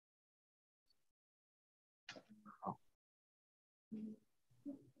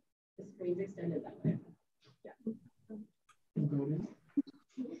The screen's extended that way. Yeah.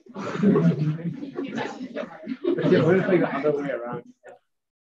 What if like the other way around?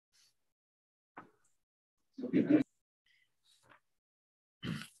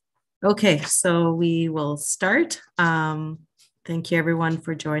 Okay, so we will start. Thank you everyone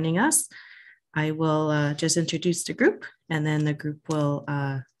for joining us. I will just introduce the group and then the group will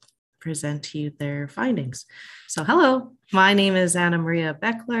present to you their findings. So hello, my name is Anna Maria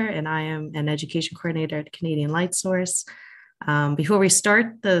Beckler and I am an education coordinator at Canadian Light Source. Before we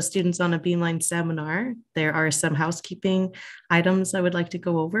start the students on a Beamline seminar, there are some housekeeping items I would like to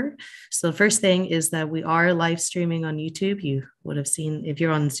go over. So the first thing is that we are live streaming on YouTube. You would have seen, if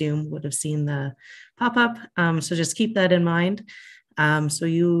you're on Zoom, would have seen the pop-up. So just keep that in mind. So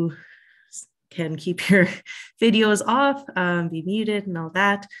you can keep your videos off, be muted and all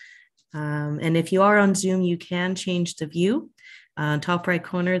that. And if you are on Zoom, you can change the view. Top right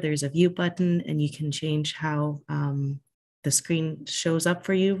corner, there's a view button and you can change how the screen shows up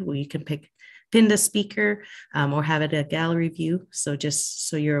for you. Well, you can pin the speaker or have it a gallery view. So just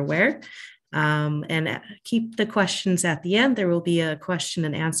so you're aware. And keep the questions at the end. There will be a question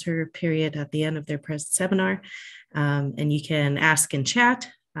and answer period at the end of their seminar. And you can ask in chat.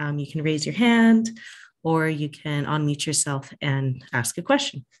 You can raise your hand or you can unmute yourself and ask a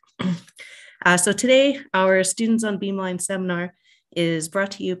question. So today, our Students on Beamline seminar is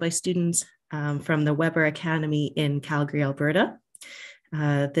brought to you by students from the Weber Academy in Calgary, Alberta.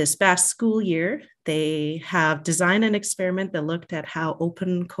 This past school year, they have designed an experiment that looked at how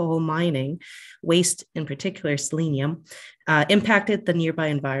open coal mining, waste in particular selenium, impacted the nearby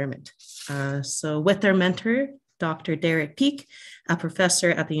environment. So with their mentor, Dr. Derek Peake, a professor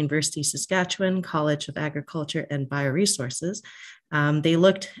at the University of Saskatchewan College of Agriculture and Bioresources, they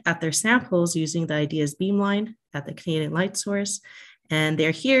looked at their samples using the ideas Beamline at the Canadian Light Source, and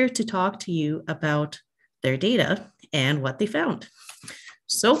they're here to talk to you about their data and what they found.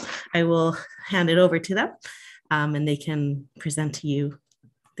 So I will hand it over to them and they can present to you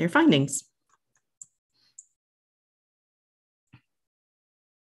their findings.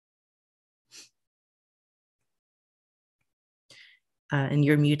 And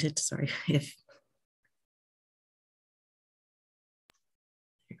you're muted, sorry.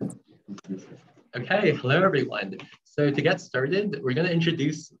 Okay, hello everyone. So to get started, we're going to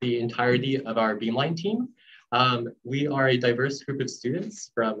introduce the entirety of our Beamline team. We are a diverse group of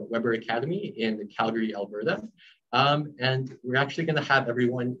students from Weber Academy in Calgary, Alberta. And we're actually going to have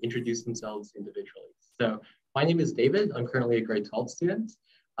everyone introduce themselves individually. So my name is David. I'm currently a grade 12 student.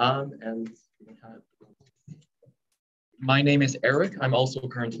 My name is Eric. I'm also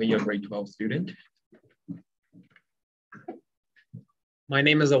currently a grade 12 student. My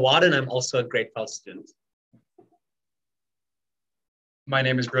name is Awad and I'm also a grade 12 student. My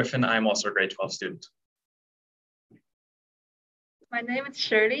name is Griffin. I'm also a grade 12 student. My name is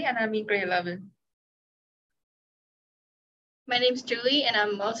Shirley and I'm in grade 11. My name is Julie and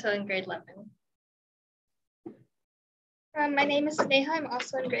I'm also in grade 11. My name is Neha. I'm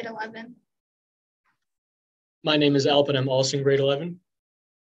also in grade 11. My name is Alp and I'm also in grade 11.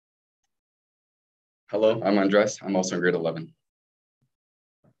 Hello, I'm Andres. I'm also in grade 11.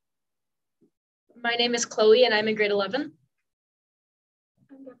 My name is Chloe and I'm in grade 11.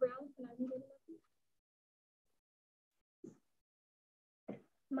 I'm Gabrielle and I'm in grade 11.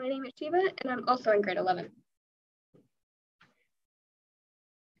 My name is Shiva and I'm also in grade 11.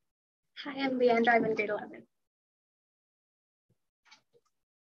 Hi, I'm Leandra. I'm in grade 11.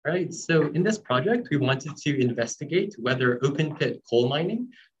 All right, so in this project, we wanted to investigate whether open pit coal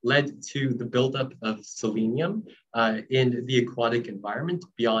mining led to the buildup of selenium in the aquatic environment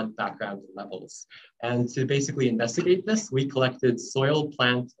beyond background levels. And to basically investigate this, we collected soil,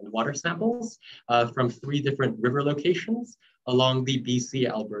 plant, and water samples from 3 different river locations along the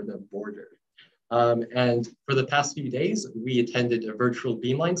BC-Alberta border. And for the past few days, we attended a virtual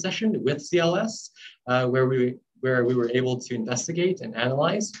Beamline session with CLS, where we were able to investigate and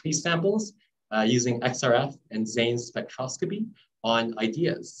analyze these samples using XRF and Zane's spectroscopy on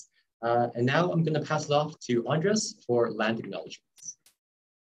ideas. And now I'm going to pass it off to Andres for land acknowledgements.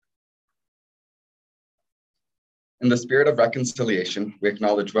 In the spirit of reconciliation, we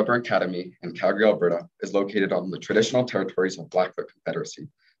acknowledge Weber Academy in Calgary, Alberta is located on the traditional territories of Blackfoot Confederacy,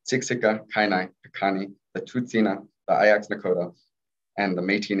 Siksika, Kainai, Piikani, the Tsuut'ina, the Ayaks Nakota, and the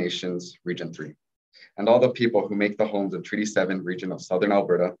Métis Nations Region 3, and all the people who make the homes of Treaty 7 region of Southern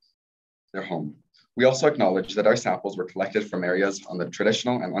Alberta their home. We also acknowledge that our samples were collected from areas on the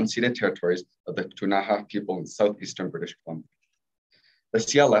traditional and unceded territories of the Ktunaxa people in southeastern British Columbia. The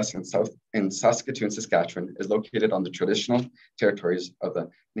CLS in Saskatoon, Saskatchewan is located on the traditional territories of the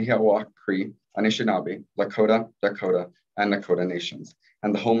Nihiawa Cree, Anishinaabe, Lakota, Dakota, and Nakota nations,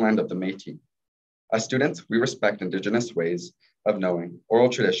 and the homeland of the Métis. As students, we respect Indigenous ways of knowing, oral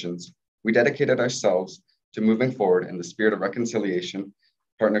traditions. We dedicated ourselves to moving forward in the spirit of reconciliation,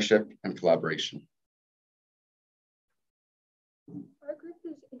 partnership, and collaboration. Our group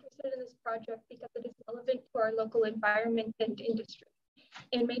is interested in this project because it is relevant to our local environment and industry.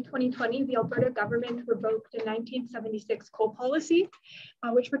 In May 2020, the Alberta Government revoked a 1976 coal policy,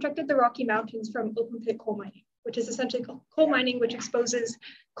 which protected the Rocky Mountains from open pit coal mining, which is essentially coal mining which exposes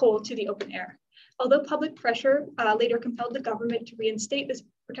coal to the open air. Although public pressure later compelled the government to reinstate this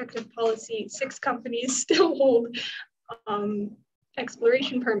protective policy, 6 companies still hold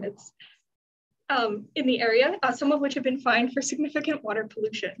exploration permits in the area, some of which have been fined for significant water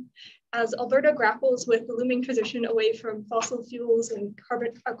pollution. As Alberta grapples with the looming transition away from fossil fuels and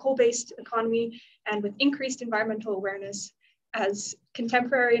a coal-based economy, and with increased environmental awareness, as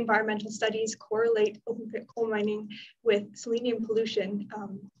contemporary environmental studies correlate open pit coal mining with selenium pollution,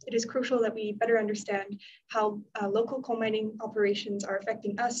 it is crucial that we better understand how local coal mining operations are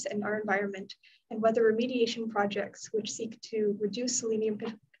affecting us and our environment, and whether remediation projects which seek to reduce selenium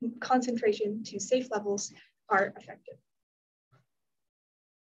concentration to safe levels are effective.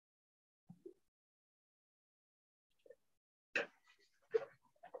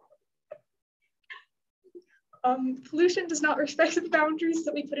 Pollution does not respect the boundaries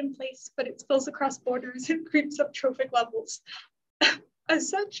that we put in place, but it spills across borders and creeps up trophic levels. As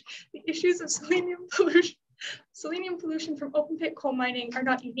such, the issues of selenium pollution from open pit coal mining are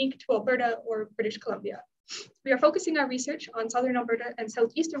not unique to Alberta or British Columbia. We are focusing our research on southern Alberta and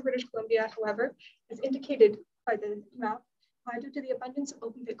southeastern British Columbia, however, as indicated by the map, due to the abundance of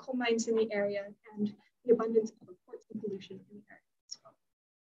open pit coal mines in the area and the abundance of reports of pollution in the area as well.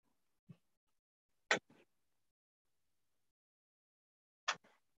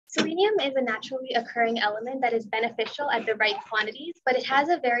 Selenium is a naturally occurring element that is beneficial at the right quantities, but it has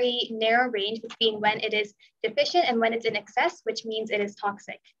a very narrow range between when it is deficient and when it's in excess, which means it is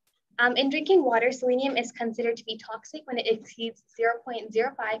toxic. In drinking water, selenium is considered to be toxic when it exceeds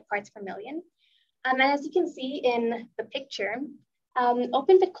 0.05 parts per million. And as you can see in the picture,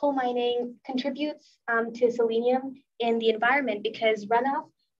 open pit coal mining contributes to selenium in the environment because runoff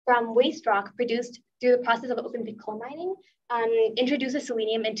from waste rock produced through the process of open pit coal mining introduces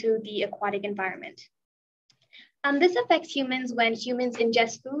selenium into the aquatic environment. This affects humans when humans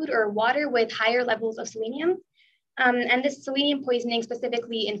ingest food or water with higher levels of selenium. And this selenium poisoning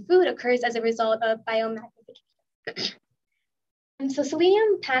specifically in food occurs as a result of biomagnification. So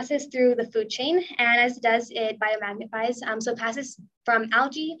selenium passes through the food chain, and as it does, it biomagnifies. So it passes from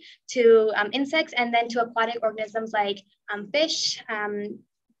algae to insects and then to aquatic organisms like fish,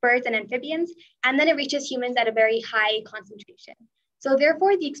 birds and amphibians, and then it reaches humans at a very high concentration. So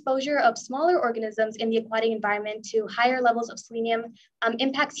therefore, the exposure of smaller organisms in the aquatic environment to higher levels of selenium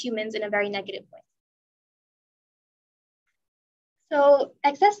impacts humans in a very negative way. So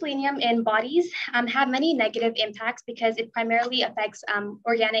excess selenium in bodies have many negative impacts because it primarily affects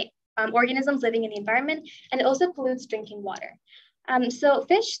organisms living in the environment, and it also pollutes drinking water. So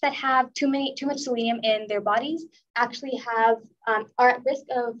fish that have too much selenium in their bodies actually are at risk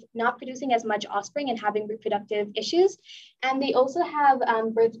of not producing as much offspring and having reproductive issues. And they also have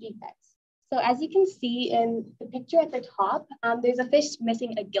birth defects. So as you can see in the picture at the top, there's a fish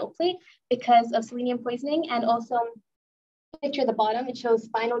missing a gill plate because of selenium poisoning, and also the picture at the bottom, it shows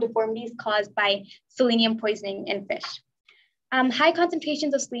spinal deformities caused by selenium poisoning in fish. High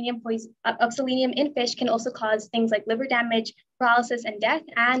concentrations of selenium in fish can also cause things like liver damage, paralysis, and death.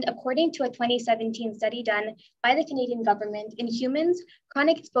 And according to a 2017 study done by the Canadian government, in humans,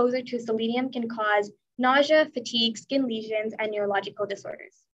 chronic exposure to selenium can cause nausea, fatigue, skin lesions, and neurological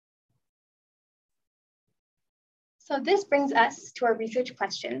disorders. So this brings us to our research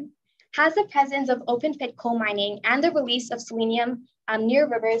question. Has the presence of open pit coal mining and the release of selenium near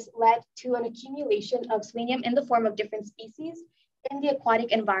rivers led to an accumulation of selenium in the form of different species in the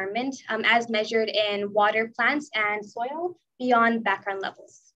aquatic environment as measured in water, plants, and soil beyond background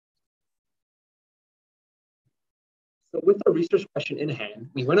levels? So with our research question in hand,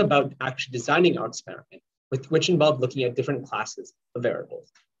 we went about actually designing our experiment, which involved looking at different classes of variables.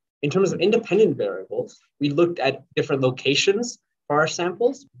 In terms of independent variables, we looked at different locations for our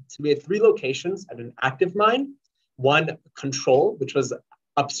samples. So we had 3 locations at an active mine, 1 control, which was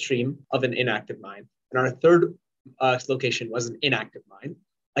upstream of an inactive mine, and our 3rd location was an inactive mine.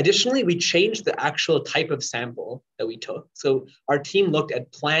 Additionally, we changed the actual type of sample that we took. So our team looked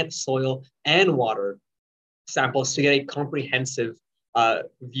at plant, soil, and water samples to get a comprehensive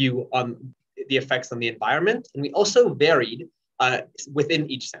view on the effects on the environment. And we also varied within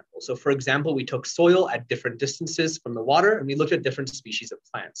each sample. So for example, we took soil at different distances from the water, and we looked at different species of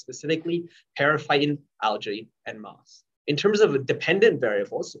plants, specifically periphyton, algae, and moss. In terms of dependent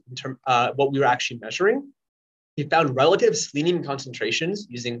variables, what we were actually measuring, we found relative selenium concentrations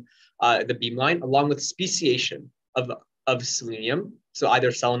using the Beamline, along with speciation of selenium, so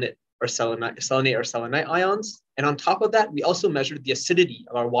either selenite or selenite ions. And on top of that, we also measured the acidity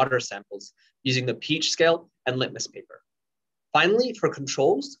of our water samples using the pH scale and litmus paper. Finally, for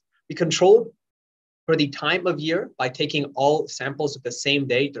controls, we controlled for the time of year by taking all samples of the same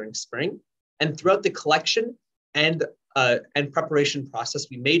day during spring. And throughout the collection and preparation process,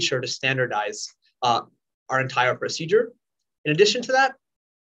 we made sure to standardize our entire procedure. In addition to that,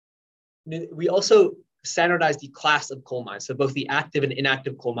 we also standardized the class of coal mines. So both the active and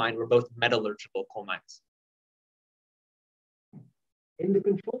inactive coal mine were both metallurgical coal mines. In the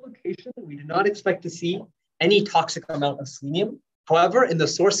control location, we did not expect to see any toxic amount of selenium. However, in the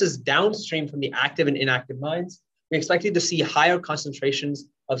sources downstream from the active and inactive mines, we expected to see higher concentrations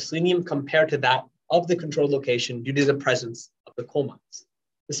of selenium compared to that of the control location due to the presence of the coal mines.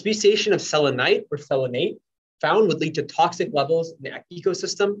 The speciation of selenite or selenate found would lead to toxic levels in the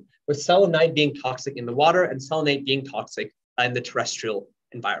ecosystem, with selenite being toxic in the water and selenate being toxic in the terrestrial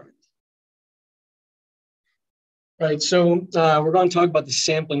environment. Right, so we're going to talk about the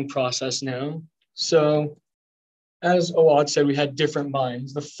sampling process now. So as Awad said, we had different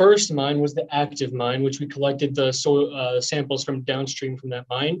mines. The first mine was the active mine, which we collected the soil samples from downstream from that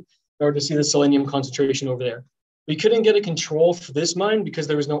mine in order to see the selenium concentration over there. We couldn't get a control for this mine because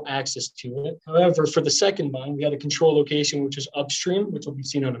there was no access to it. However, for the second mine, we had a control location, which is upstream, which will be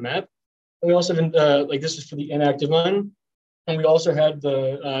seen on a map. And we also have, this is for the inactive mine. And we also had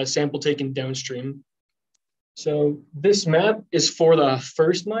the sample taken downstream. So this map is for the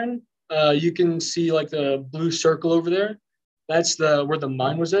first mine. You can see like the blue circle over there. That's where the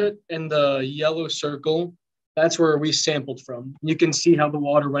mine was at. And the yellow circle, that's where we sampled from. You can see how the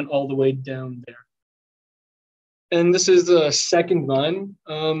water went all the way down there. And this is the second mine.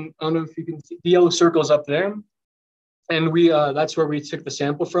 I don't know if you can see, the yellow circle is up there. And that's where we took the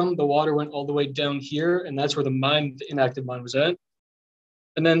sample from. The water went all the way down here, and that's where the inactive mine was at.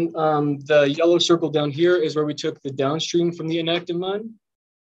 And then the yellow circle down here is where we took the downstream from the inactive mine.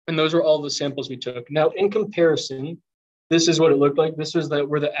 And those were all the samples we took. Now, in comparison, this is what it looked like. This was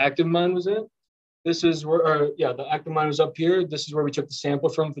where the active mine was at. This is where, the active mine was up here. This is where we took the sample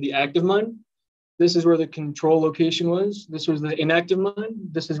from for the active mine. This is where the control location was. This was the inactive mine.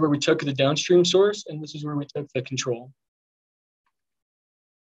 This is where we took the downstream source, and this is where we took the control.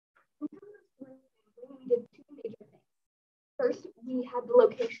 We did two major things. First, we had the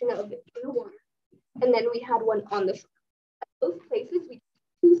location of it in the water, and then we had one on the shore. At both places, we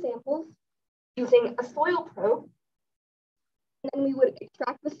took 2 samples using a soil probe, and then we would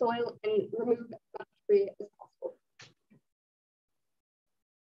extract the soil and remove as much debris as possible.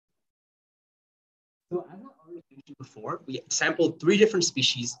 So as I already mentioned before, we sampled 3 different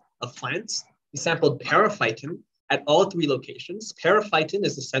species of plants. We sampled periphyton at all 3 locations. Periphyton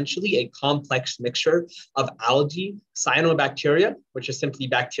is essentially a complex mixture of algae, cyanobacteria, which is simply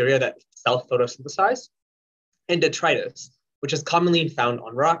bacteria that self-photosynthesize, and detritus, which is commonly found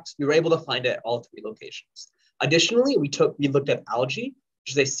on rocks. We were able to find it at all 3 locations. Additionally, we looked at algae,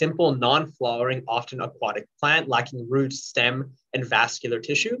 which is a simple, non-flowering, often aquatic plant lacking roots, stem, and vascular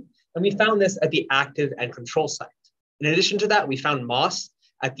tissue. And we found this at the active and control site. In addition to that, we found moss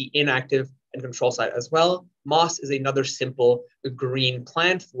at the inactive and control site as well. Moss is another simple green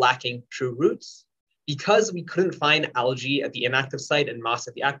plant lacking true roots. Because we couldn't find algae at the inactive site and moss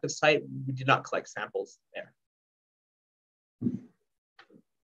at the active site, we did not collect samples there.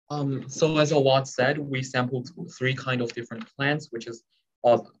 So as Awad said, we sampled 3 kind of different plants, which is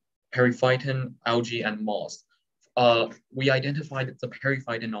periphyton, algae, and moss. We identified the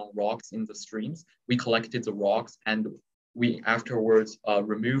periphyton on rocks in the streams. We collected the rocks, and we afterwards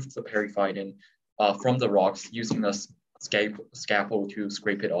removed the periphyton from the rocks using a scalpel to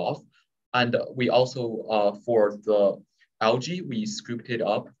scrape it off. And we also, for the algae, we scooped it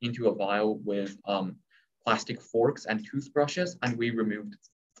up into a vial with plastic forks and toothbrushes, and we removed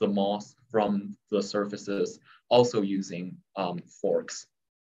the moss from the surfaces, also using forks.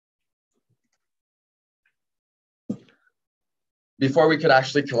 Before we could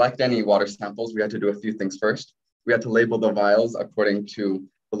actually collect any water samples, we had to do a few things first. We had to label the vials according to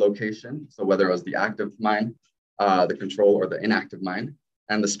the location, so whether it was the active mine, the control, or the inactive mine,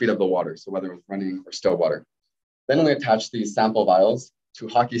 and the speed of the water, so whether it was running or still water. Then we attached these sample vials to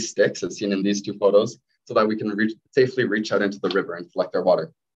hockey sticks, as seen in these 2 photos, so that we can safely reach out into the river and collect our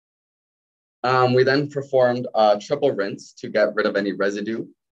water. We then performed a triple rinse to get rid of any residue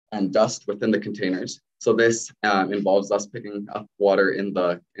and dust within the containers. So this involves us picking up water in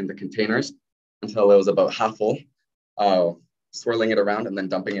the containers until it was about half full, swirling it around and then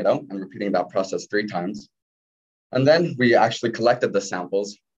dumping it out and repeating that process 3 times. And then we actually collected the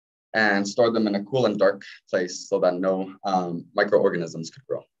samples and stored them in a cool and dark place so that no microorganisms could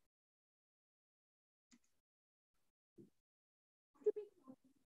grow.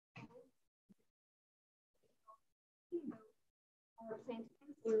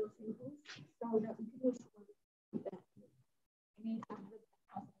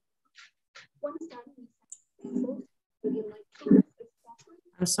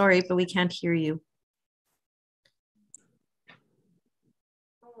 I'm sorry, but we can't hear you.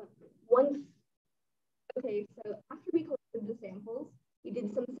 Okay, so after we collected the samples, we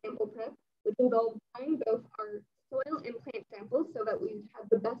did some sample prep, which involved drying both our soil and plant samples so that we had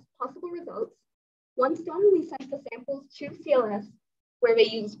the best possible results. Once done, we sent the samples to CLS, where they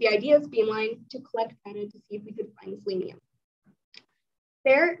used the IDEA's Beamline to collect data to see if we could find selenium.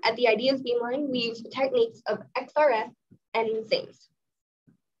 There, at the IDEA's Beamline, we used the techniques of XRF and Zanes.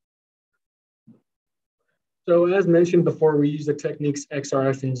 So as mentioned before, we use the techniques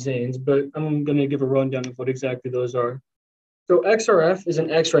XRF and Zanes, but I'm going to give a rundown of what exactly those are. So XRF is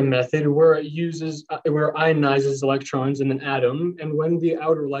an X-ray method where it ionizes electrons in an atom, and when the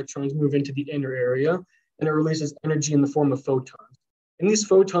outer electrons move into the inner area, and it releases energy in the form of photons. And these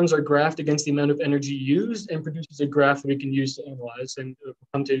photons are graphed against the amount of energy used and produces a graph that we can use to analyze and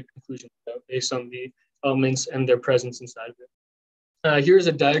come to a conclusion based on the elements and their presence inside of it. Here's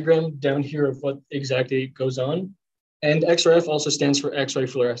a diagram down here of what exactly goes on. And XRF also stands for X-ray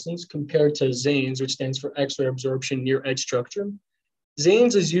fluorescence compared to Zanes, which stands for X-ray absorption near edge structure.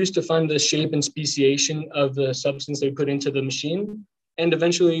 Zanes is used to find the shape and speciation of the substance they put into the machine. And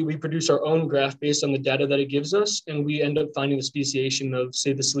eventually we produce our own graph based on the data that it gives us. And we end up finding the speciation of,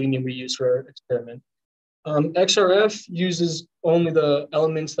 say, the selenium we use for our experiment. XRF uses only the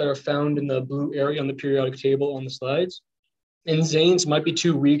elements that are found in the blue area on the periodic table on the slides. And Zanes might be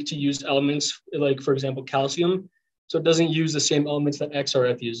too weak to use elements like, for example, calcium. So it doesn't use the same elements that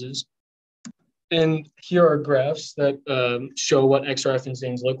XRF uses. And here are graphs that show what XRF and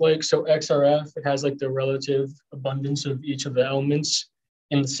Zanes look like. So XRF, it has like the relative abundance of each of the elements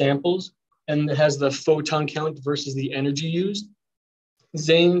in the samples. And it has the photon count versus the energy used.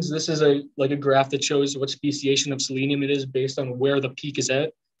 Zanes, this is like a graph that shows what speciation of selenium it is based on where the peak is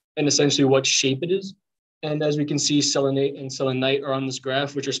at and essentially what shape it is. And as we can see, selenate and selenite are on this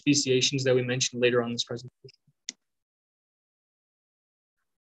graph, which are speciations that we mentioned later on this presentation.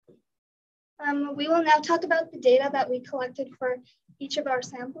 We will now talk about the data that we collected for each of our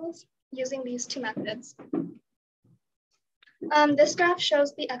samples using these 2 methods. This graph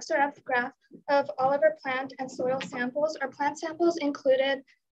shows the XRF graph of all of our plant and soil samples. Our plant samples included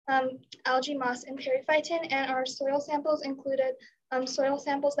algae, moss, and periphyton, and our soil samples included soil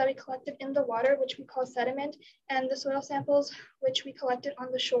samples that we collected in the water, which we call sediment, and the soil samples which we collected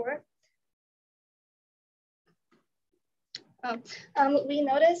on the shore. We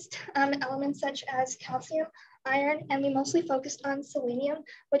noticed elements such as calcium, iron, and we mostly focused on selenium,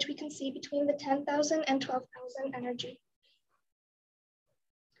 which we can see between the 10,000 and 12,000 energy.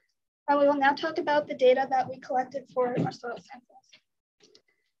 We will now talk about the data that we collected for our soil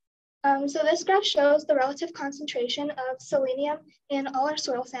samples. So this graph shows the relative concentration of selenium in all our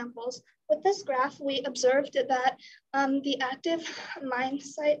soil samples. With this graph, we observed that the active mine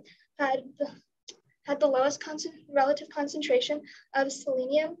site had the lowest relative concentration of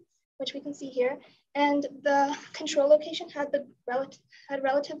selenium, which we can see here, and the control location had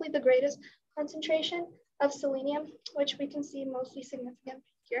relatively the greatest concentration of selenium, which we can see mostly significant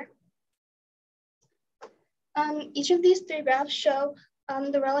here. Each of these 3 graphs show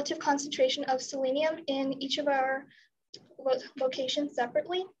the relative concentration of selenium in each of our locations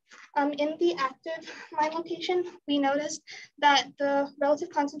separately. In the active mine location, we noticed that the relative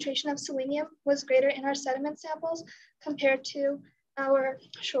concentration of selenium was greater in our sediment samples compared to our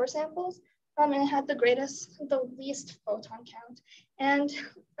shore samples, and it had the least photon count. And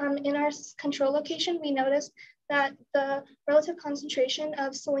in our control location, we noticed that the relative concentration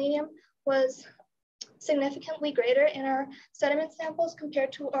of selenium was significantly greater in our sediment samples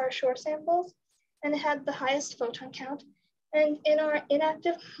compared to our shore samples, and it had the highest photon count. And in our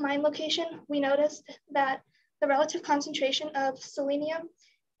inactive mine location, we noticed that the relative concentration of selenium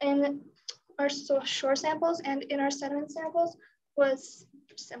in our shore samples and in our sediment samples was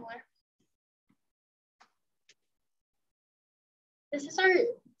similar. This is our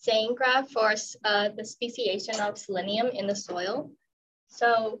Zane graph for the speciation of selenium in the soil.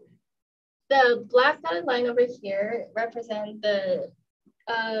 So the black dotted line over here represent the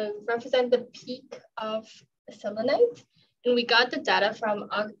peak of selenite, and we got the data from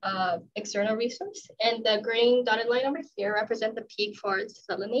external resource. And the green dotted line over here represent the peak for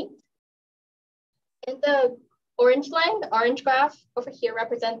selenite. And the orange line, the orange graph over here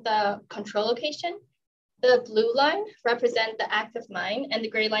represent the control location. The blue line represent the active mine, and the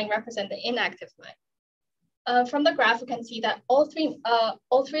gray line represent the inactive mine. From the graph, we can see that all three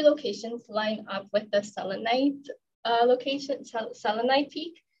locations line up with the selenite selenite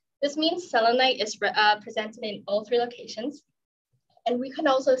peak. This means selenite is presented in all three locations. And we can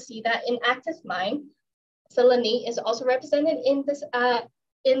also see that in active mine, selenite is also represented in this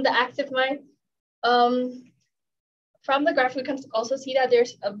in the active mine. From the graph, we can also see that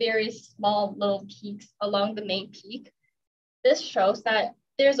there's a very small little peaks along the main peak. This shows that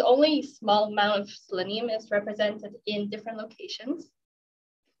there's only a small amount of selenium is represented in different locations.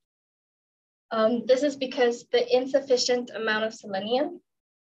 This is because the insufficient amount of selenium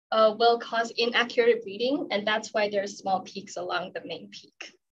will cause inaccurate reading, and that's why there's small peaks along the main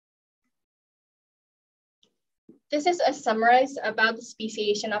peak. This is a summarize about the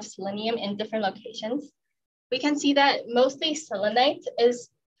speciation of selenium in different locations. We can see that mostly selenite is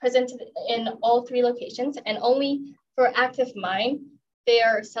presented in all three locations, and only for active mine, they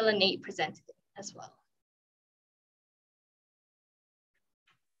are selenate presented as well.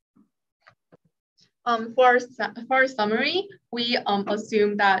 For a summary, we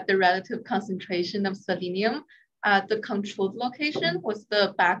assume that the relative concentration of selenium at the controlled location was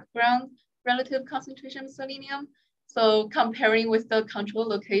the background relative concentration of selenium. So comparing with the control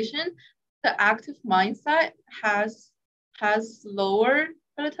location, the active mine site has lower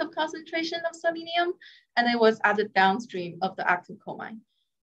relative concentration of selenium, and it was at the downstream of the active coal mine.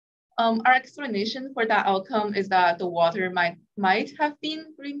 Our explanation for that outcome is that the water might have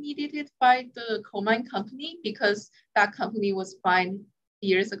been remediated by the coal mine company because that company was fined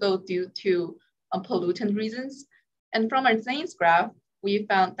years ago due to pollutant reasons. And from our Zane's graph, we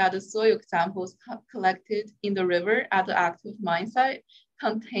found that the soil samples collected in the river at the active mine site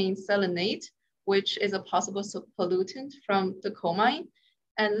contain selenate, which is a possible pollutant from the coal mine.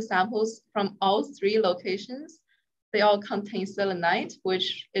 And the samples from all three locations, they all contain selenite,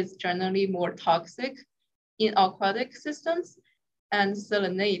 which is generally more toxic in aquatic systems, and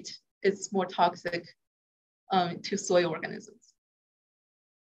selenate is more toxic to soil organisms.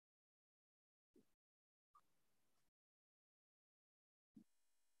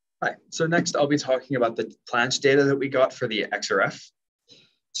 Hi, so next I'll be talking about the plant data that we got for the XRF.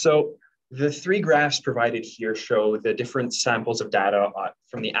 So the three graphs provided here show the different samples of data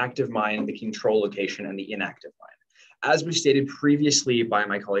from the active mine, the control location, and the inactive mine. As we stated previously by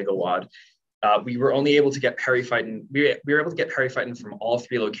my colleague Awad, we were only able to get periphyton. We were able to get periphyton from all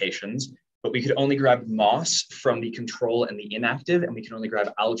three locations, but we could only grab moss from the control and the inactive, and we can only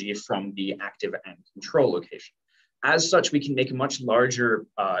grab algae from the active and control location. As such, we can make a much larger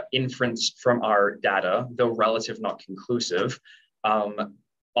inference from our data, though relative, not conclusive,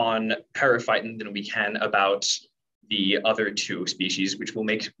 on periphyton than we can about the other two species, which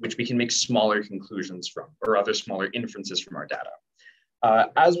we can make smaller conclusions from, or other smaller inferences from our data.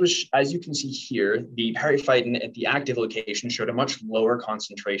 As you can see here, the periphyton at the active location showed a much lower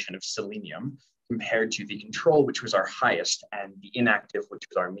concentration of selenium compared to the control, which was our highest, and the inactive, which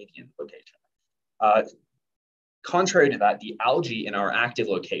was our median location. Contrary to that, the algae in our active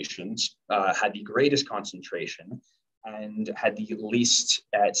locations had the greatest concentration and had the least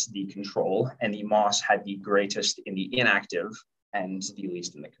at the control, and the moss had the greatest in the inactive and the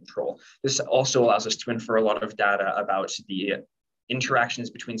least in the control. This also allows us to infer a lot of data about the interactions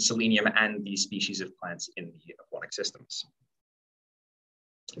between selenium and the species of plants in the aquatic systems.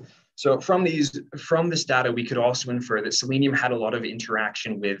 So from this data, we could also infer that selenium had a lot of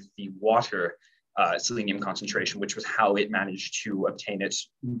interaction with the water selenium concentration, which was how it managed to obtain it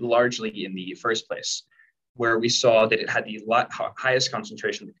largely in the first place, where we saw that it had the highest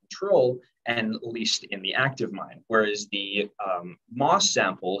concentration of control and least in the active mine, whereas the moss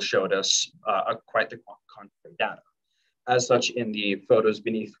sample showed us quite the contrary data. As such, in the photos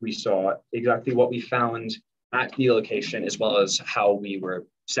beneath, we saw exactly what we found at the location, as well as how we were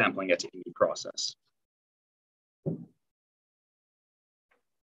sampling it in the process.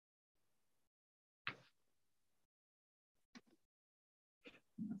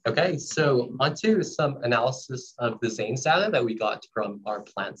 Okay, so onto some analysis of the Zane's data that we got from our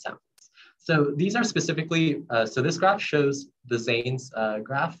plant samples. So these are specifically, so this graph shows the Zane's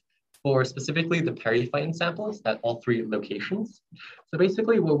graph for specifically the periphyton samples at all three locations. So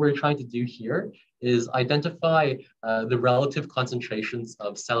basically what we're trying to do here is identify the relative concentrations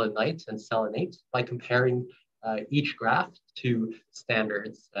of selenite and selenate by comparing each graph to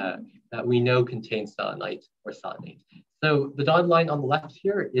standards that we know contain selenite or selenate. So the dotted line on the left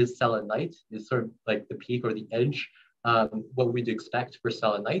here is selenite, is sort of like the peak or the edge, what we'd expect for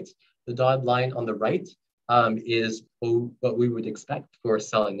selenite. The dotted line on the right is what we would expect for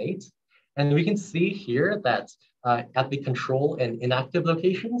selenate. And we can see here that at the control and inactive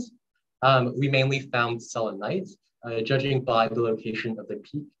locations, we mainly found selenite, judging by the location of the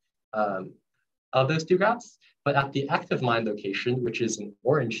peak of those two graphs. But at the active mine location, which is in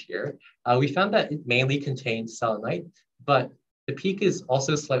orange here, we found that it mainly contained selenite, but the peak is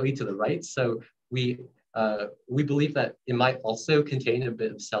also slightly to the right. So we believe that it might also contain a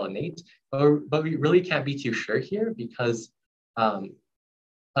bit of selenate, but we really can't be too sure here because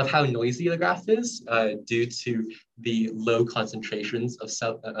of how noisy the graph is due to the low concentrations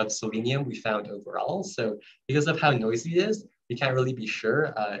of selenium we found overall. So because of how noisy it is, we can't really be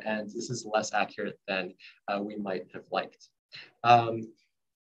sure, and this is less accurate than we might have liked.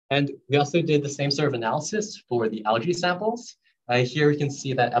 And we also did the same sort of analysis for the algae samples. Here we can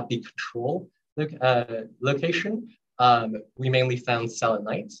see that at the control location, we mainly found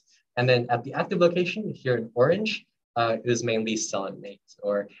selenite. And then at the active location here in orange, it is mainly selenate,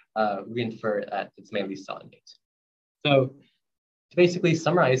 or we infer that it's mainly selenate. So to basically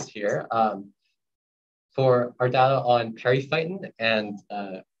summarize here, for our data on periphyton and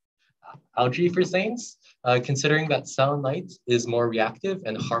algae for zanes, considering that selenite is more reactive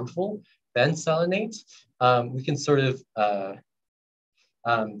and harmful than selenate, we can sort of,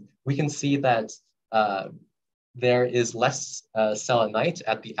 we can see that there is less selenite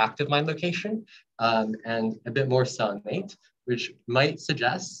at the active mine location and a bit more selenate, which might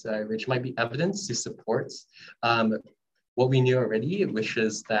suggest, which might be evidence to support what we knew already, which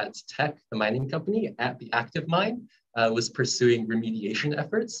is that Teck, the mining company at the active mine, was pursuing remediation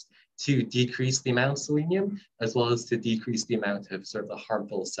efforts to decrease the amount of selenium, as well as to decrease the amount of sort of the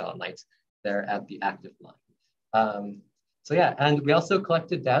harmful selenite there at the active mine. So yeah, and we also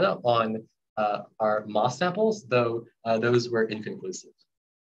collected data on our moss samples, though those were inconclusive.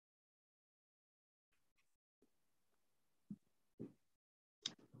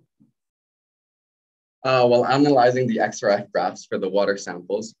 While analyzing the XRF graphs for the water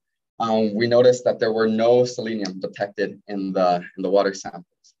samples, we noticed that there were no selenium detected in the water samples.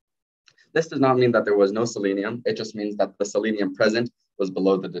 This does not mean that there was no selenium. It just means that the selenium present was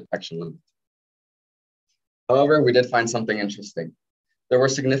below the detection limit. However, we did find something interesting. There were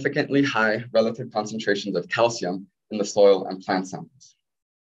significantly high relative concentrations of calcium in the soil and plant samples.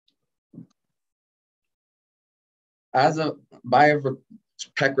 As a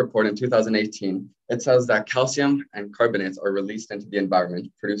Teck report in 2018, it says that calcium and carbonates are released into the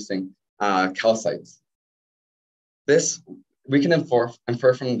environment, producing calcites. We can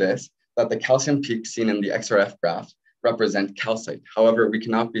infer from this that the calcium peaks seen in the XRF graph represent calcite. However, we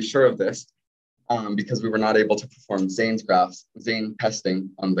cannot be sure of this because we were not able to perform zane testing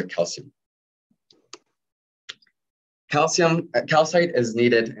on the calcium. Calcite is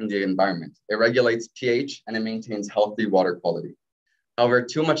needed in the environment. It regulates pH and it maintains healthy water quality. However,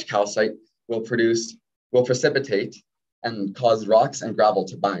 too much calcite will precipitate and cause rocks and gravel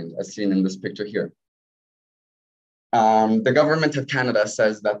to bind, as seen in this picture here. The government of Canada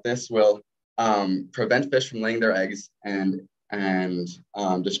says that this will prevent fish from laying their eggs and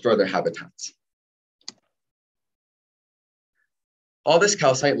destroy their habitats. All this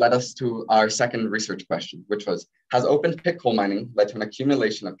calcite led us to our second research question, which was, has open pit coal mining led to an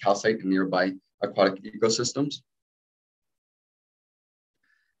accumulation of calcite in nearby aquatic ecosystems?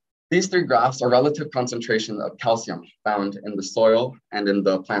 These three graphs are relative concentrations of calcium found in the soil and in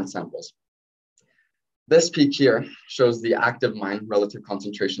the plant samples. This peak here shows the active mine relative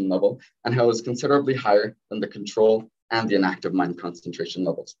concentration level and how it is considerably higher than the control and the inactive mine concentration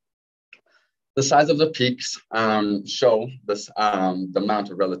levels. The size of the peaks show this, the amount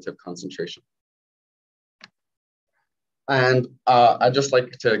of relative concentration. And I'd just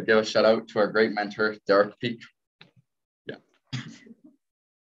like to give a shout out to our great mentor, Derek Peak. Yeah.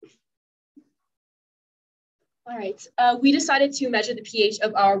 All right, we decided to measure the pH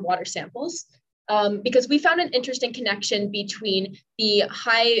of our water samples because we found an interesting connection between the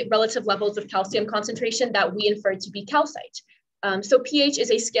high relative levels of calcium concentration that we inferred to be calcite. So pH is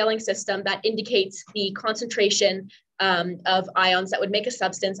a scaling system that indicates the concentration of ions that would make a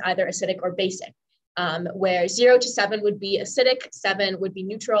substance either acidic or basic, where 0 to 7 would be acidic, 7 would be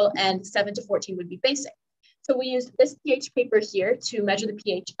neutral, and 7 to 14 would be basic. So we used this pH paper here to measure the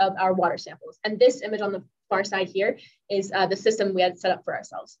pH of our water samples. And this image on the far side here is the system we had set up for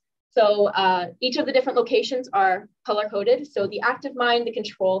ourselves. So each of the different locations are color coded. So the active mine, the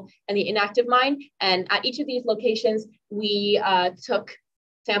control, and the inactive mine. And at each of these locations, we took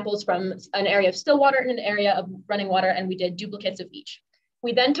samples from an area of still water and an area of running water, and we did duplicates of each.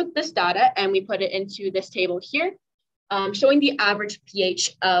 We then took this data and we put it into this table here, showing the average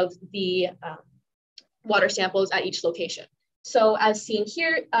pH of the water samples at each location. So as seen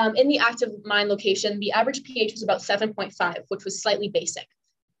here, in the active mine location, the average pH was about 7.5, which was slightly basic.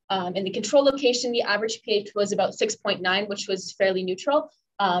 In the control location, the average pH was about 6.9, which was fairly neutral.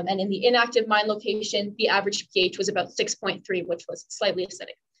 And in the inactive mine location, the average pH was about 6.3, which was slightly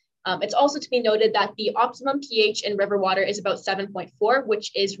acidic. It's also to be noted that the optimum pH in river water is about 7.4,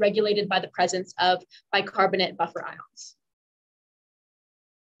 which is regulated by the presence of bicarbonate buffer ions.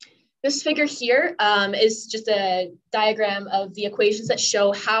 This figure here is just a diagram of the equations that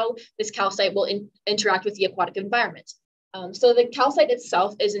show how this calcite will interact with the aquatic environment. So the calcite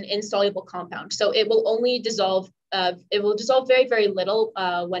itself is an insoluble compound, so it will only dissolve. It will dissolve very, very little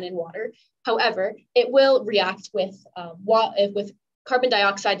when in water. However, it will react with carbon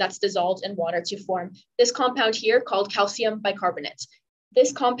dioxide that's dissolved in water to form this compound here called calcium bicarbonate.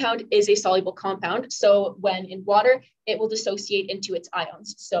 This compound is a soluble compound, so when in water, it will dissociate into its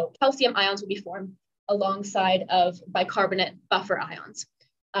ions. So calcium ions will be formed alongside of bicarbonate buffer ions.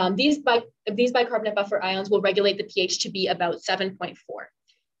 These bicarbonate buffer ions will regulate the pH to be about 7.4.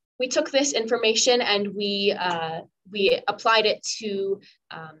 We took this information and we applied it to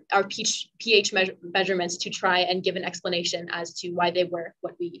our pH measurements to try and give an explanation as to why they were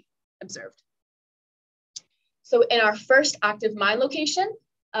what we observed. So in our first active mine location,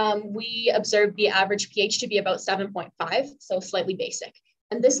 we observed the average pH to be about 7.5, so slightly basic.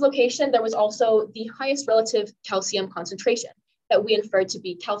 And this location, there was also the highest relative calcium concentration that we inferred to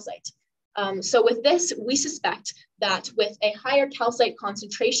be calcite. So with this, we suspect that with a higher calcite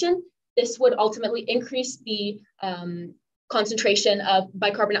concentration, this would ultimately increase the concentration of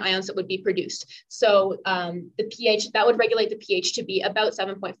bicarbonate ions that would be produced. So the pH, that would regulate the pH to be about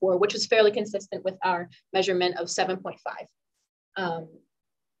 7.4, which was fairly consistent with our measurement of 7.5.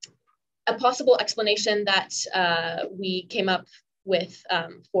 A possible explanation that we came up with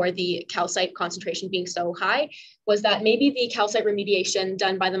for the calcite concentration being so high was that maybe the calcite remediation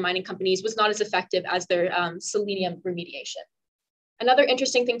done by the mining companies was not as effective as their selenium remediation. Another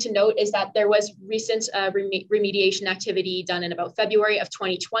interesting thing to note is that there was recent remediation activity done in about February of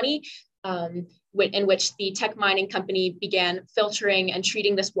 2020, in which the tech mining company began filtering and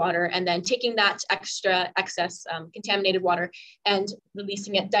treating this water and then taking that excess contaminated water and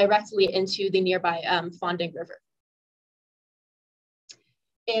releasing it directly into the nearby Fonding River.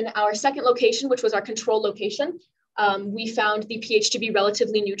 In our second location, which was our control location, we found the pH to be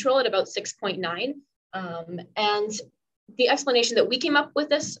relatively neutral at about 6.9. And the explanation that we came up with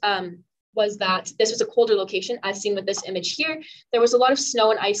this was that this was a colder location, as seen with this image here. There was a lot of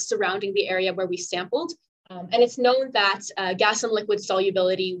snow and ice surrounding the area where we sampled. And it's known that gas and liquid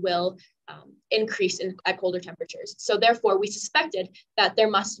solubility will increase at colder temperatures. So therefore, we suspected that there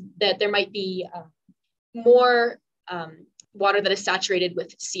might be more water that is saturated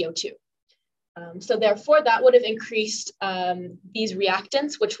with CO2. So therefore, that would have increased these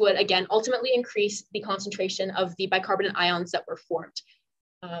reactants, which would again ultimately increase the concentration of the bicarbonate ions that were formed.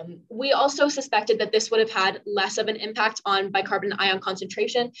 We also suspected that this would have had less of an impact on bicarbonate ion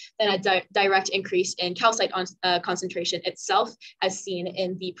concentration than a direct increase in calcite concentration itself, as seen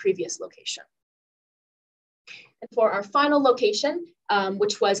in the previous location. And for our final location,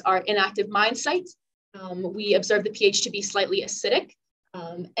 which was our inactive mine site, we observed the pH to be slightly acidic,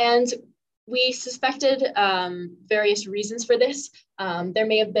 and we suspected various reasons for this. There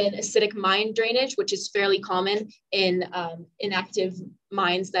may have been acidic mine drainage, which is fairly common in inactive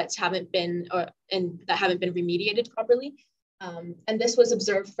mines that haven't been remediated properly. And this was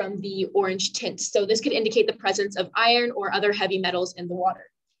observed from the orange tint. So this could indicate the presence of iron or other heavy metals in the water.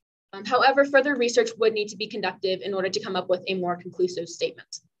 However, further research would need to be conducted in order to come up with a more conclusive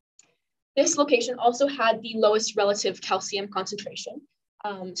statement. This location also had the lowest relative calcium concentration.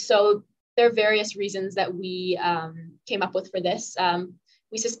 So there are various reasons that we came up with for this.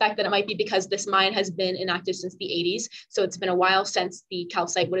 We suspect that it might be because this mine has been inactive since the 80s. So it's been a while since the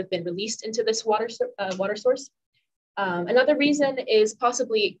calcite would have been released into this water source. Another reason is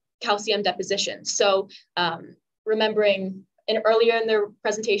possibly calcium deposition. So remembering earlier in the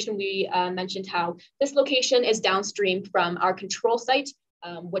presentation, we mentioned how this location is downstream from our control site,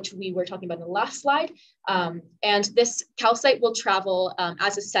 which we were talking about in the last slide. And this calcite will travel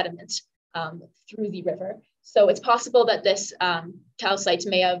as a sediment through the river. So it's possible that this calcite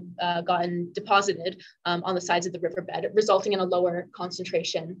may have gotten deposited on the sides of the riverbed, resulting in a lower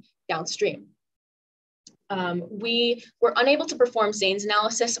concentration downstream. We were unable to perform Zane's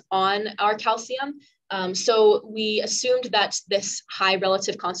analysis on our calcium, so we assumed that this high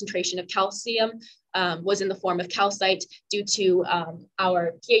relative concentration of calcium was in the form of calcite due to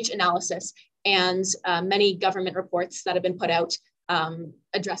our pH analysis and many government reports that have been put out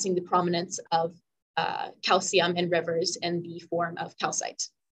addressing the prominence of calcium in rivers in the form of calcite.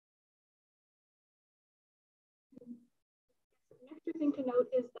 An extra thing to note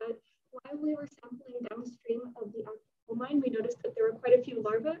is that while we were sampling downstream of the coal mine, we noticed that there were quite a few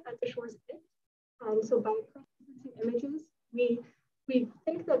larvae at the shores of it. And so by cross-referencing images, we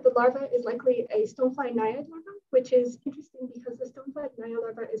think that the larva is likely a stonefly naiad larva, which is interesting because the stonefly naiad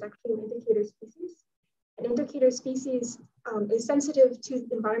larva is actually an indicator species. An indicator species is sensitive to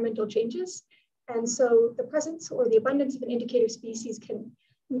environmental changes. And so the presence or the abundance of an indicator species can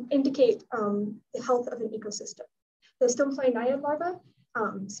indicate the health of an ecosystem. The stonefly naiad larva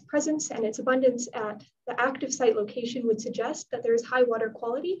presence and its abundance at the active site location would suggest that there is high water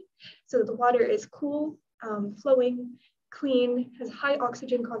quality. So the water is cool, flowing, clean, has high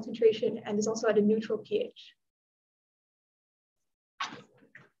oxygen concentration, and is also at a neutral pH.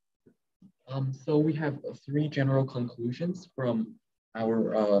 So we have three general conclusions from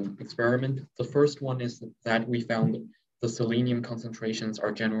our experiment. The first one is that we found the selenium concentrations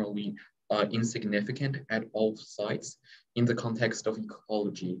are generally insignificant at all sites in the context of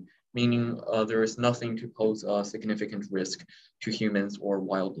ecology, meaning there is nothing to pose a significant risk to humans or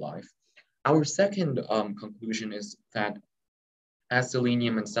wildlife. Our second conclusion is that as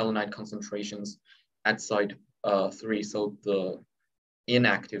selenium and selenite concentrations at site 3, so the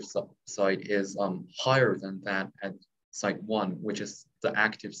inactive site is higher than that at site 1, which is the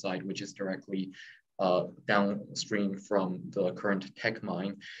active site, which is directly downstream from the current tech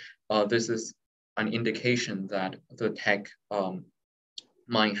mine. This is an indication that the tech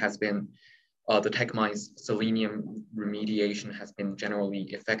mine has been, the tech mine's selenium remediation has been generally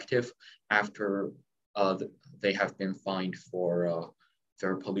effective after they have been fined for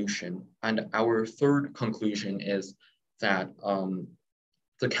their pollution. And our third conclusion is that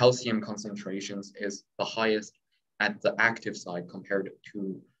the calcium concentrations is the highest at the active site compared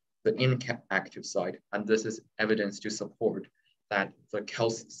to the inactive site. And this is evidence to support that the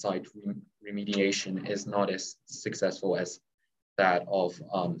calcite remediation is not as successful as that of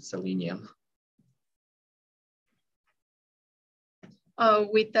selenium.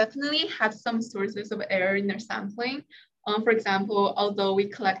 We definitely had some sources of error in our sampling. For example, although we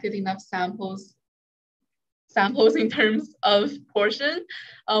collected enough samples in terms of portion,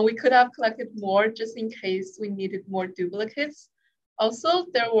 we could have collected more just in case we needed more duplicates. Also,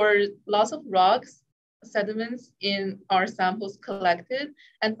 there were lots of rocks, sediments in our samples collected.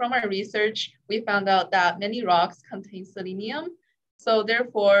 And from our research, we found out that many rocks contain selenium. So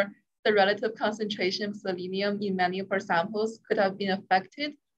therefore, the relative concentration of selenium in many of our samples could have been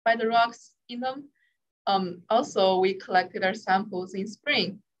affected by the rocks in them. Also, we collected our samples in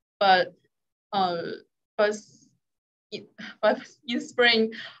spring, but in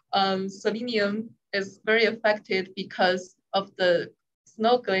spring, selenium is very affected because of the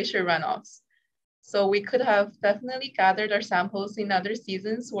snow glacier runoffs. So we could have definitely gathered our samples in other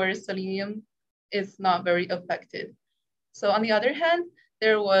seasons where selenium is not very affected. So on the other hand,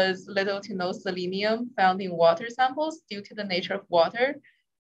 there was little to no selenium found in water samples due to the nature of water.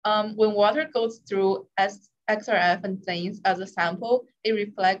 When water goes through XRF and Zanes as a sample, it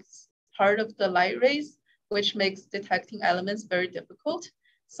reflects part of the light rays, which makes detecting elements very difficult.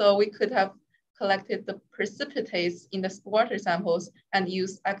 So we could have collected the precipitates in the water samples and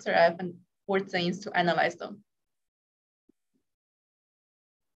used XRF and or Zanes to analyze them.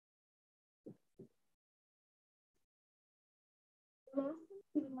 We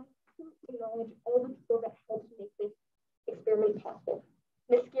would like to acknowledge all the people that helped make this experiment possible.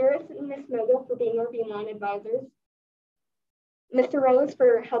 Ms. Garris and Ms. Noga for being our Beamline advisors. Mr. Rose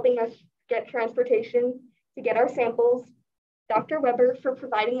for helping us get transportation to get our samples. Dr. Weber for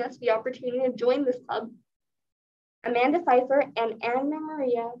providing us the opportunity to join this club. Amanda Pfeiffer and Anna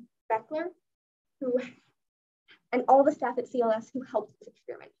Maria Beckler, and all the staff at CLS who helped this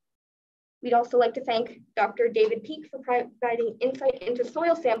experiment. We'd also like to thank Dr. David Peak for providing insight into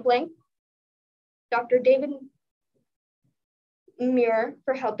soil sampling, Dr. David Muir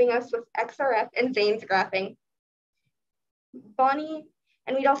for helping us with XRF and Zanes graphing,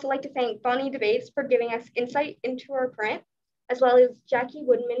 and we'd also like to thank Bonnie DeBates for giving us insight into our current, as well as Jackie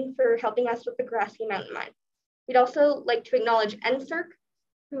Woodman for helping us with the grassy mountain mine. We'd also like to acknowledge NSERC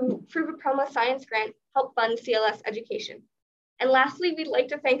who, through the Promo Science Grant, help fund CLS education. And lastly, we'd like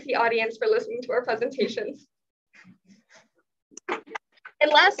to thank the audience for listening to our presentations.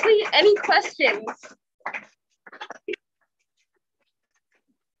 And lastly, any questions?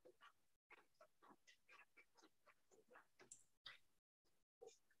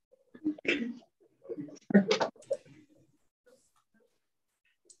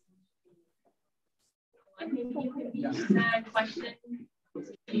 Question.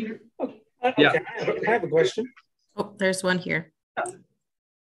 Okay, I have a question. Oh, there's one here.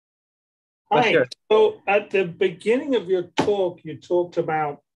 Hi. So at the beginning of your talk, you talked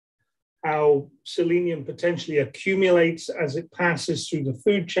about how selenium potentially accumulates as it passes through the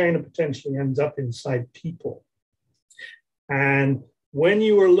food chain and potentially ends up inside people. And when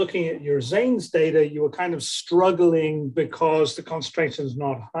you were looking at your Zane's data, you were kind of struggling because the concentration is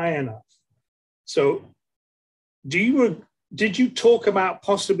not high enough. So did you talk about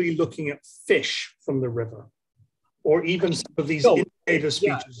possibly looking at fish from the river, or even some of these indicator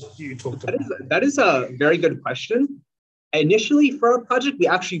species you talked about? That is a very good question. Initially, for our project, we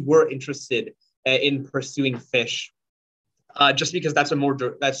actually were interested in pursuing fish, just because that's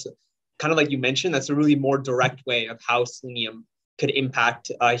that's kind of like you mentioned, that's a really more direct way of how selenium could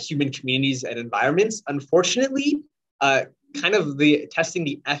impact human communities and environments. Unfortunately, kind of testing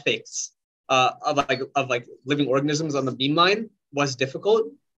the ethics of living organisms on the Beamline was difficult.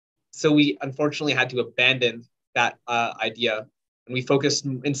 So we unfortunately had to abandon that idea, and we focused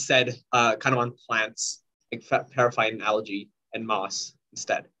instead kind of on plants, like periphyton, algae, and moss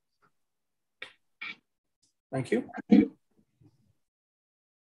instead. Thank you.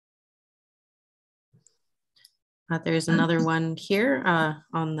 There's another one here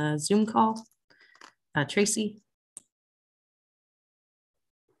on the Zoom call. Tracy.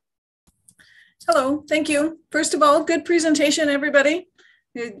 Hello, thank you. First of all, good presentation, everybody.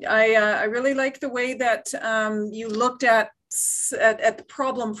 I really like the way that you looked at the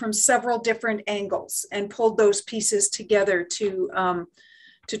problem from several different angles and pulled those pieces together to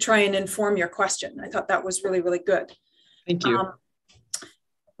try and inform your question. I thought that was really, really good. Thank you.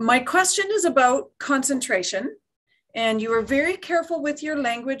 My question is about concentration, and you were very careful with your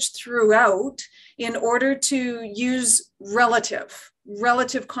language throughout in order to use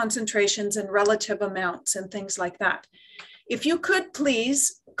relative concentrations and relative amounts and things like that. If you could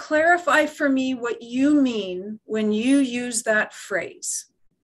please clarify for me what you mean when you use that phrase.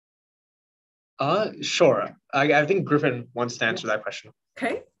 Sure. I think Griffin wants to answer that question.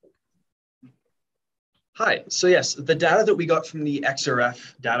 Okay. Hi. So yes, the data that we got from the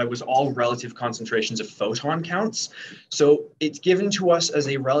XRF data was all relative concentrations of photon counts. So it's given to us as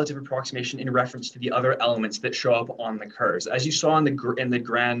a relative approximation in reference to the other elements that show up on the curves. As you saw in the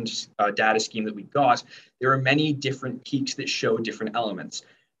grand data scheme that we got, there are many different peaks that show different elements.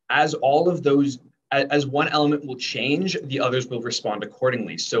 As all of those, as one element will change, the others will respond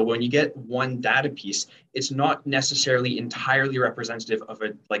accordingly. So when you get one data piece, it's not necessarily entirely representative of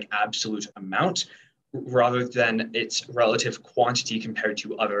a absolute amount, rather than its relative quantity compared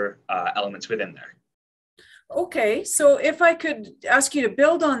to other elements within there. Okay, so if I could ask you to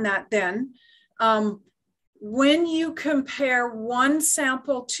build on that then, when you compare one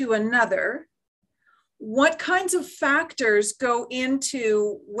sample to another, what kinds of factors go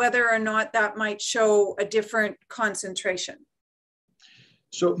into whether or not that might show a different concentration?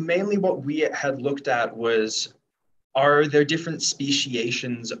 So mainly what we had looked at was, are there different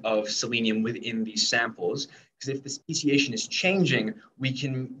speciations of selenium within these samples? Because if the speciation is changing, we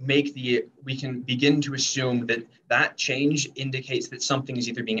can begin to assume that that change indicates that something is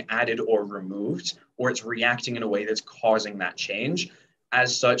either being added or removed, or it's reacting in a way that's causing that change.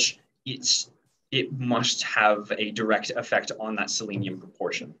 As such, it must have a direct effect on that selenium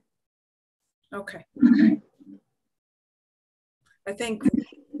proportion. Okay. I think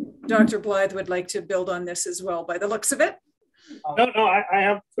Dr. Blythe would like to build on this as well by the looks of it. No, I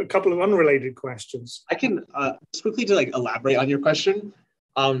have a couple of unrelated questions. I can just quickly to elaborate on your question.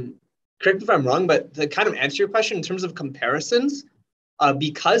 Correct me if I'm wrong, but to kind of answer your question in terms of comparisons,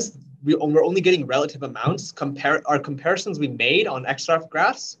 because we're only getting relative amounts, our comparisons we made on XRF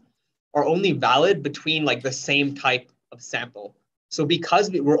graphs are only valid between the same type of sample. So because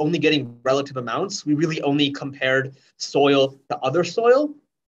we're only getting relative amounts, we really only compared soil to other soil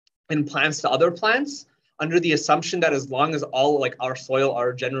and plants to other plants, under the assumption that as long as all our soil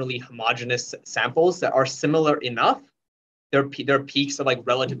are generally homogeneous samples that are similar enough, their peaks of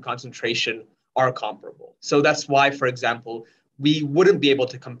relative concentration are comparable. So that's why, for example, we wouldn't be able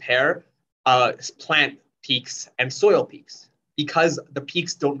to compare plant peaks and soil peaks, because the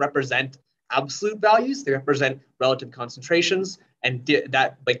peaks don't represent absolute values, they represent relative concentrations, and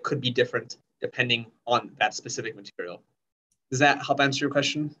that like could be different depending on that specific material. Does that help answer your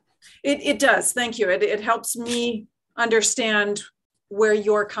question? It does. Thank you. It helps me understand where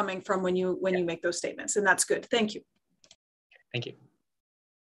you're coming from when you make those statements, and that's good. Thank you. Thank you.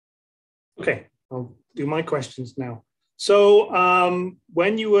 Okay, I'll do my questions now. So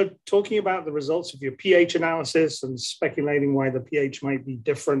when you were talking about the results of your pH analysis and speculating why the pH might be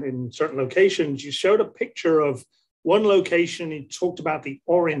different in certain locations, you showed a picture of one location. You talked about the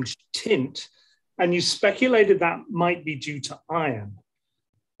orange tint, and you speculated that might be due to iron.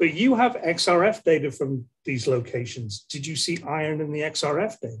 But you have XRF data from these locations. Did you see iron in the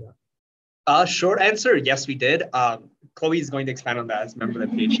XRF data? Short answer, yes, we did. Chloe is going to expand on that as a member of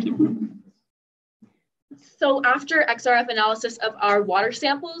the pH team. So after XRF analysis of our water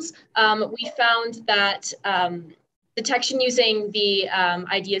samples, we found that detection using the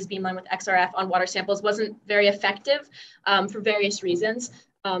IDEA's Beamline with XRF on water samples wasn't very effective for various reasons.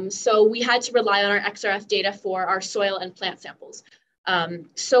 So we had to rely on our XRF data for our soil and plant samples.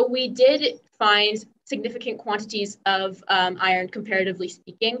 So we did find significant quantities of iron, comparatively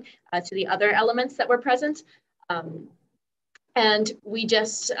speaking, to the other elements that were present. And we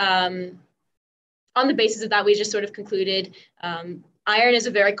just, on the basis of that, we just sort of concluded iron is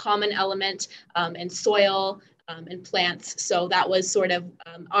a very common element in soil and plants. So that was sort of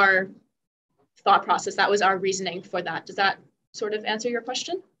our thought process. That was our reasoning for that. Does that sort of answer your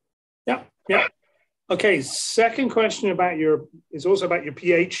question? Yeah, yeah. Okay, second question is also about your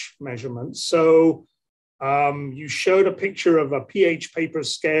pH measurements. So you showed a picture of a pH paper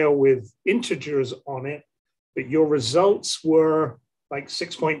scale with integers on it, but your results were like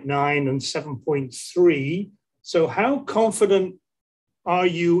 6.9 and 7.3. So how confident are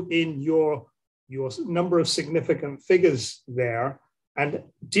you in your number of significant figures there? And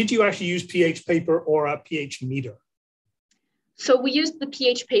did you actually use pH paper or a pH meter? So we used the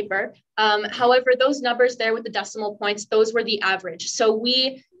pH paper. However, those numbers there with the decimal points, those were the average. So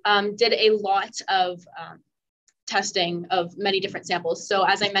we did a lot of testing of many different samples. So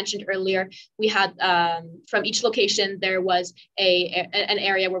as I mentioned earlier, we had from each location, there was an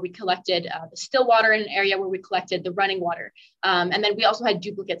area where we collected the still water and an area where we collected the running water. And then we also had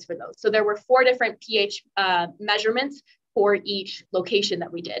duplicates for those. So there were 4 different pH measurements for each location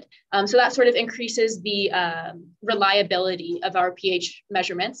that we did. So that sort of increases the reliability of our pH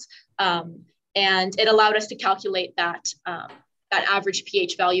measurements. And it allowed us to calculate that that average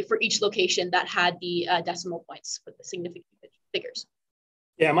pH value for each location that had the decimal points with the significant figures.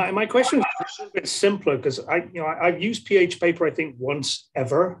 Yeah, my question is a bit simpler because I've used pH paper, I think, once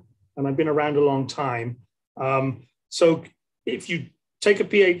ever, and I've been around a long time. So if you take a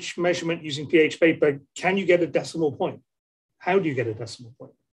pH measurement using pH paper, can you get a decimal point? How do you get a decimal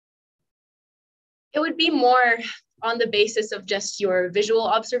point? It would be more on the basis of just your visual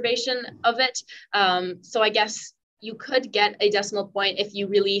observation of it. So I guess you could get a decimal point if you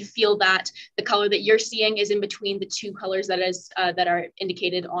really feel that the color that you're seeing is in between the 2 colors that are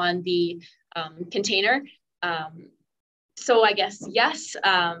indicated on the container. So I guess yes,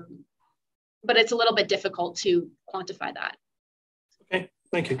 but it's a little bit difficult to quantify that. Okay,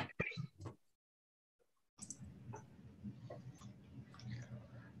 thank you.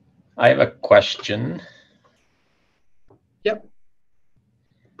 I have a question. Yep.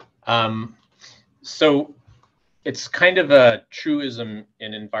 So it's kind of a truism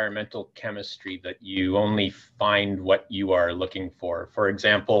in environmental chemistry that you only find what you are looking for. For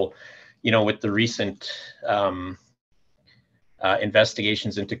example, with the recent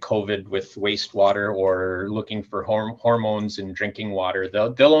investigations into COVID with wastewater or looking for hormones in drinking water,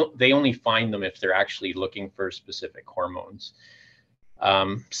 they only find them if they're actually looking for specific hormones.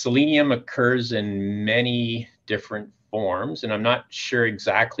 Selenium occurs in many different forms, and I'm not sure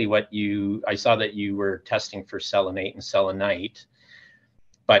exactly what I saw that you were testing for selenate and selenite,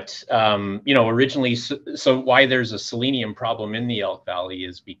 but originally, so why there's a selenium problem in the Elk Valley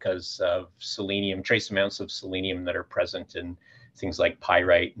is because of selenium, trace amounts of selenium that are present in things like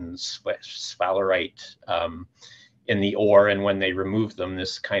pyrite and sphalerite in the ore, and when they remove them,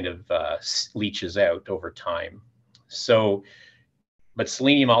 this kind of leaches out over time. But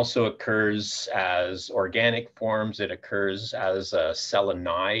selenium also occurs as organic forms. It occurs as a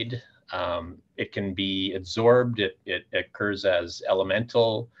selenide. It can be absorbed. It occurs as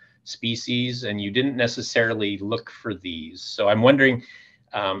elemental species, and you didn't necessarily look for these. So I'm wondering,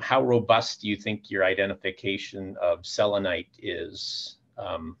 how robust do you think your identification of selenite is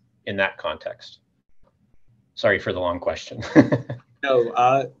in that context? Sorry for the long question.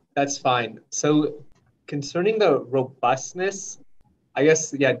 No, that's fine. So concerning the robustness, I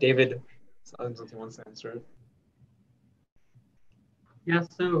guess, yeah, David, wants to answer. Yeah,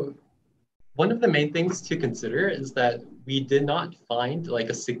 so one of the main things to consider is that we did not find like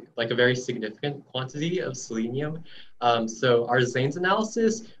a very significant quantity of selenium. So our Zanes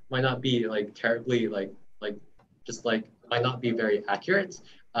analysis might not be like terribly might not be very accurate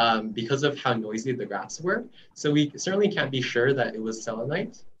because of how noisy the graphs were. So we certainly can't be sure that it was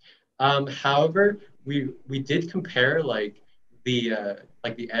selenite. However, we did compare like the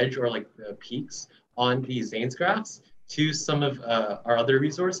edge or like the peaks on the Zanes graphs to some of our other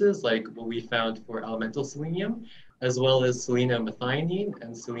resources, like what we found for elemental selenium, as well as selenomethionine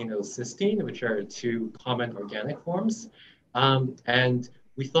and selenocysteine, which are two common organic forms. And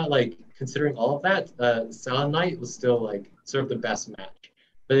we thought, like, considering all of that, selenite was still like sort of the best match.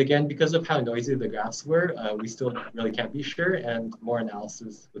 But again, because of how noisy the graphs were, we still really can't be sure, and more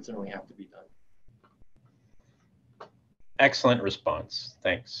analysis would certainly have to be done. Excellent response.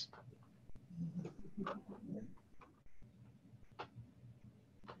 Thanks.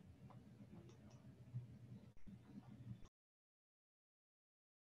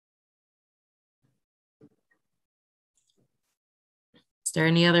 Is there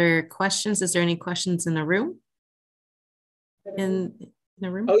any other questions? Is there any questions in the room? In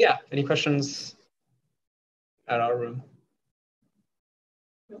the room? Oh yeah, any questions at our room?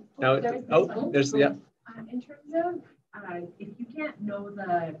 No, there's, yeah. In terms of, if you can't know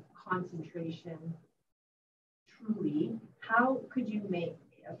the concentration truly, how could you make,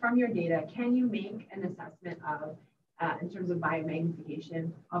 from your data, can you make an assessment of, in terms of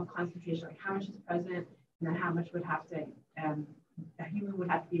biomagnification of concentration, like how much is present and then how much would have to, a human would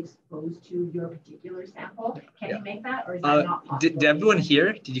have to be exposed to your particular sample? Can you make that, or is that not possible? Did everyone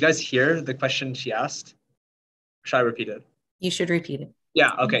hear? Did you guys hear the question she asked? Should I repeat it? You should repeat it.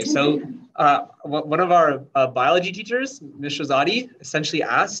 Yeah, okay. So one of our biology teachers, Ms. Shazadi, essentially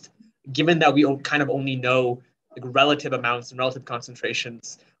asked, given that we kind of only know like relative amounts and relative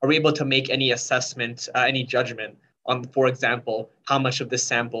concentrations, are we able to make any assessment, any judgment on, for example, how much of this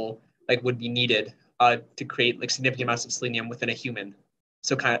sample like would be needed to create like significant amounts of selenium within a human?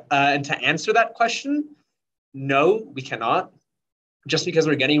 So kind of, and to answer that question, no, we cannot, just because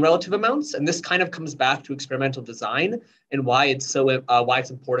we're getting relative amounts. And this kind of comes back to experimental design and why it's so, why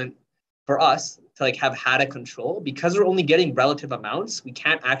it's important for us to like have HADA control. Because we're only getting relative amounts, we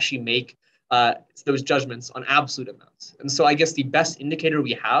can't actually make those judgments on absolute amounts. And so I guess the best indicator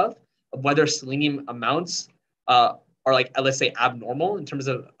we have of whether selenium amounts are like, let's say, abnormal in terms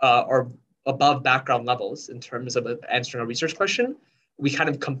of, or above background levels in terms of answering a research question, we kind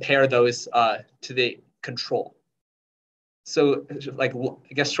of compare those to the control. So like,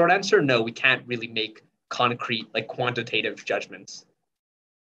 I guess short answer, no, we can't really make concrete, like quantitative judgments.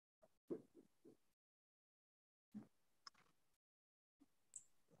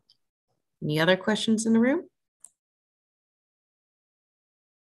 Any other questions in the room?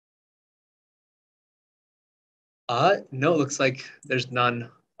 No, it looks like there's none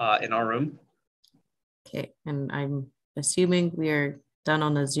in our room. Okay, and I'm assuming we are done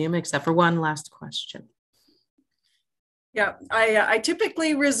on the Zoom except for one last question. Yeah, I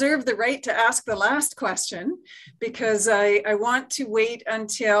typically reserve the right to ask the last question because I want to wait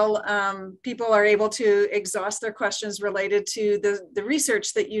until people are able to exhaust their questions related to the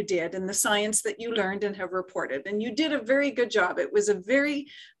research that you did and the science that you learned and have reported. And you did a very good job. It was a very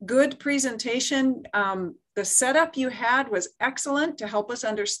good presentation. The setup you had was excellent to help us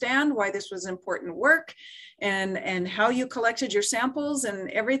understand why this was important work and how you collected your samples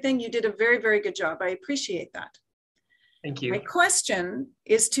and everything. You did a very, very good job. I appreciate that. Thank you. My question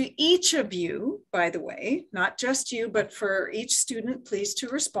is to each of you, by the way, not just you, but for each student, please to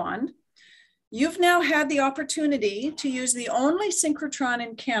respond. You've now had the opportunity to use the only synchrotron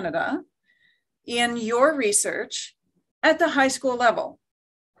in Canada in your research at the high school level.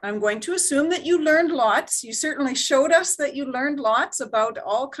 I'm going to assume that you learned lots. You certainly showed us that you learned lots about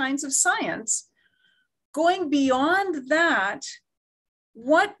all kinds of science. Going beyond that,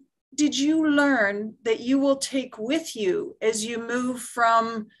 what did you learn that you will take with you as you move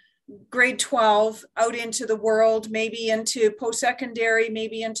from grade 12 out into the world, maybe into post-secondary,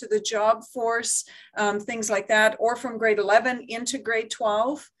 maybe into the job force, things like that, or from grade 11 into grade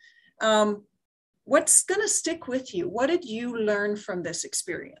 12? What's going to stick with you? What did you learn from this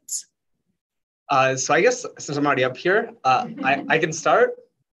experience? So I guess since I'm already up here, I can start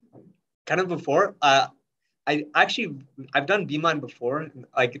kind of before. I've done Beamline before,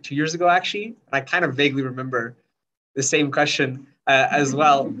 like 2 years ago, actually. And I kind of vaguely remember the same question as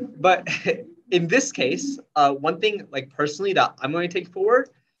well. But in this case, one thing like personally that I'm going to take forward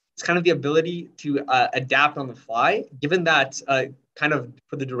is kind of the ability to adapt on the fly, given that kind of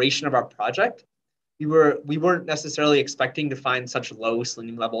for the duration of our project, we weren't necessarily expecting to find such low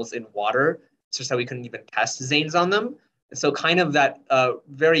selenium levels in water, such that we couldn't even test Zanes on them. And so kind of that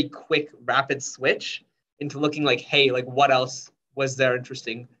very quick, rapid switch into looking like, hey, like what else was there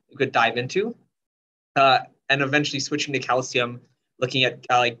interesting we could dive into? And eventually switching to calcium, looking at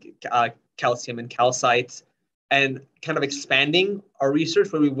calcium and calcites, and kind of expanding our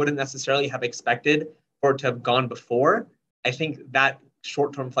research where we wouldn't necessarily have expected for it to have gone before. I think that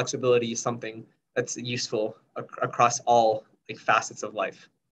short-term flexibility is something that's useful across all like facets of life.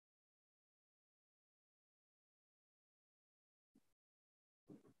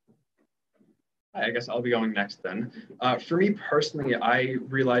 I guess I'll be going next then. For me personally, I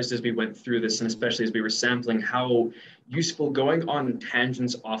realized as we went through this, and especially as we were sampling, how useful going on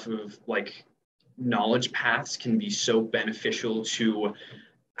tangents off of like knowledge paths can be so beneficial to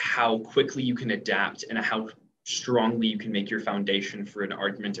how quickly you can adapt and how strongly you can make your foundation for an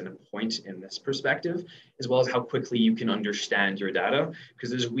argument and a point in this perspective, as well as how quickly you can understand your data.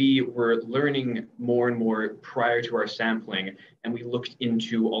 Because as we were learning more and more prior to our sampling, and we looked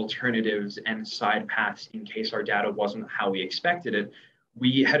into alternatives and side paths in case our data wasn't how we expected it,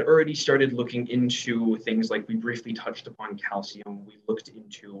 we had already started looking into things like we briefly touched upon calcium. We looked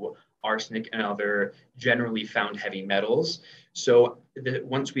into arsenic and other generally found heavy metals. So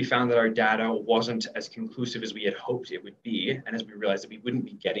once we found that our data wasn't as conclusive as we had hoped it would be, and as we realized that we wouldn't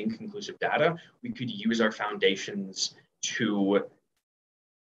be getting conclusive data, we could use our foundations to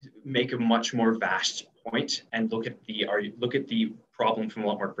make a much more vast point and look at the problem from a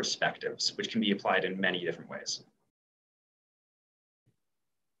lot more perspectives, which can be applied in many different ways.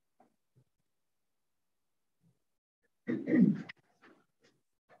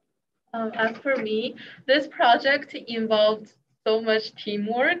 As for me, this project involved so much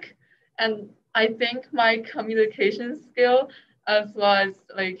teamwork, and I think my communication skill, as well as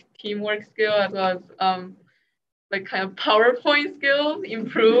like teamwork skill, as well as like kind of PowerPoint skills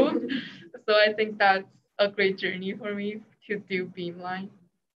improved. So I think that's a great journey for me to do Beamline.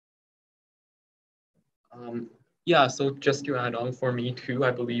 Yeah, so just to add on for me too,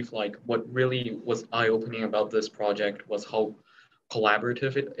 I believe like what really was eye-opening about this project was how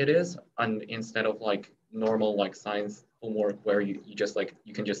collaborative it is, and instead of like normal like science homework where you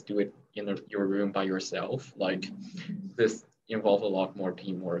can just do it in your room by yourself, like this involved a lot more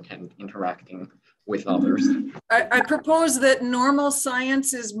teamwork and interacting with others. I propose that normal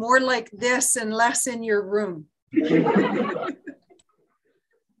science is more like this and less in your room.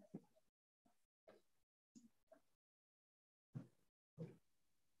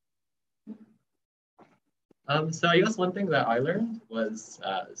 So I guess one thing that I learned was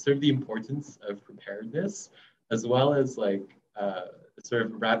sort of the importance of preparedness, as well as like sort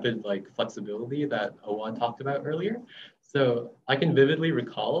of rapid like flexibility that Owan talked about earlier. So I can vividly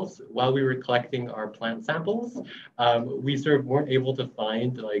recall while we were collecting our plant samples, we sort of weren't able to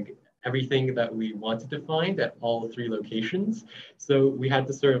find like everything that we wanted to find at all 3 locations. So we had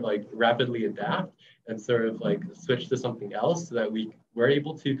to sort of like rapidly adapt and sort of like switch to something else so that we were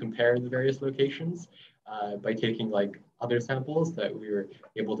able to compare the various locations by taking like other samples that we were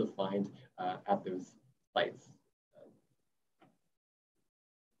able to find at those sites.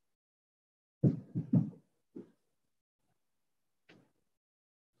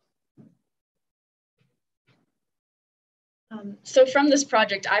 So from this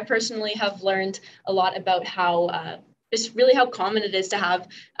project, I personally have learned a lot about how just really how common it is to have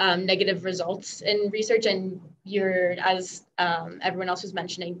negative results in research, and as everyone else was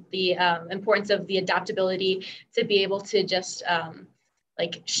mentioning, the importance of the adaptability to be able to just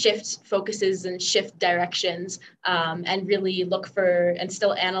like shift focuses and shift directions and really look for and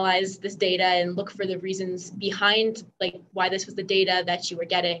still analyze this data and look for the reasons behind like why this was the data that you were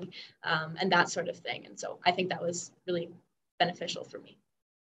getting and that sort of thing. And so I think that was really beneficial for me.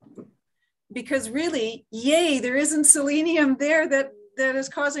 Because really, yay, there isn't selenium there that is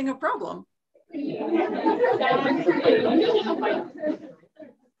causing a problem. I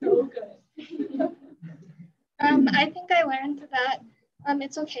think I learned that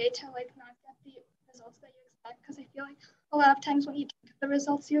it's okay to like not get the results that you expect, because I feel like a lot of times when you don't get the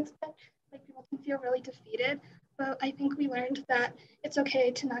results you expect, like people can feel really defeated. But I think we learned that it's okay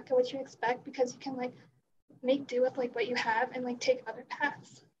to not get what you expect, because you can like make do with like what you have and like take other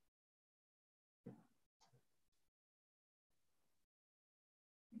paths.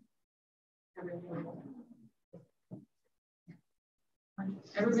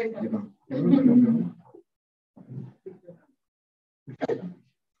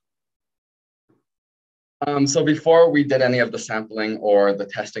 So before we did any of the sampling or the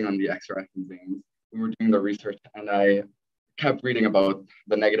testing on the XRF and Zanes, we were doing the research, and I kept reading about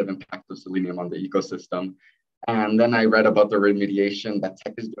the negative impact of selenium on the ecosystem. And then I read about the remediation that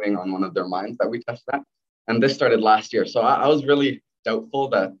Tech is doing on one of their mines that we tested at. And this started last year. So I was really doubtful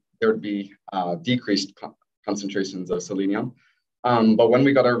that there would be decreased concentrations of selenium. But when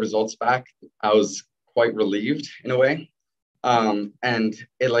we got our results back, I was quite relieved in a way. And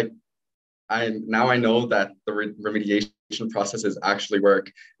it now I know that the remediation processes actually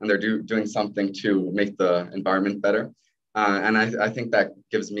work, and they're doing something to make the environment better. And I think that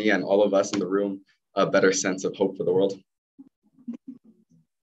gives me and all of us in the room a better sense of hope for the world.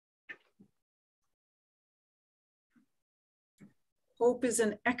 Hope is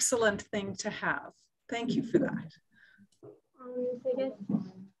an excellent thing to have. Thank you for that. So I guess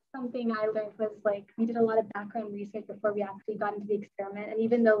something I learned was like, we did a lot of background research before we actually got into the experiment. And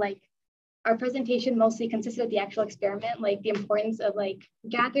even though like our presentation mostly consisted of the actual experiment, like the importance of like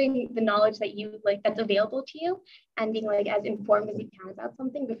gathering the knowledge that you like that's available to you and being like as informed as you can about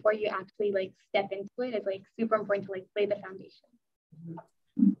something before you actually like step into it is like super important to like lay the foundation.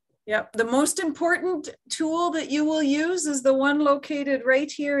 Yep, the most important tool that you will use is the one located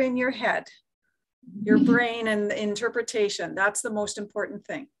right here in your head, your brain and the interpretation. That's the most important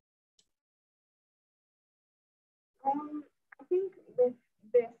thing. I think with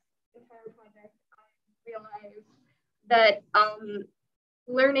this entire project, I realized that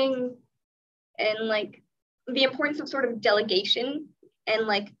learning and like the importance of sort of delegation and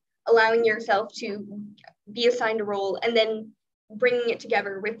like allowing yourself to be assigned a role and then bringing it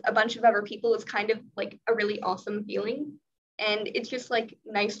together with a bunch of other people is kind of like a really awesome feeling. And it's just like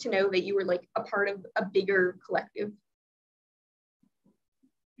nice to know that you were like a part of a bigger collective.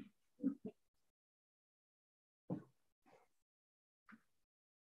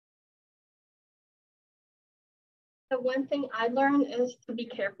 The one thing I learned is to be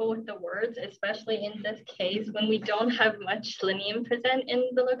careful with the words, especially in this case when we don't have much selenium present in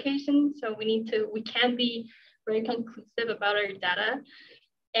the location. So we can be very conclusive about our data.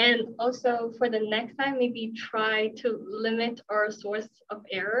 And also for the next time, maybe try to limit our source of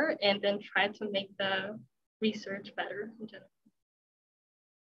error and then try to make the research better in general.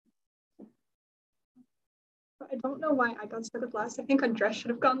 I don't know why I got started last. I think Andres should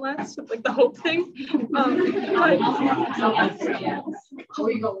have gone last with like the hope thing.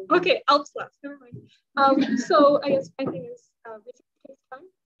 Okay, Alps last, never mind. So I guess my thing is research takes time.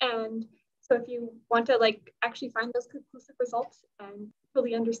 And so if you want to like actually find those conclusive results and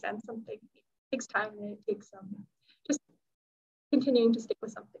really understand something, it takes time and it takes just continuing to stick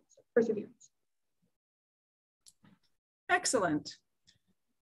with something, so perseverance. Excellent.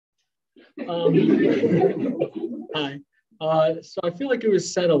 Hi. So I feel like it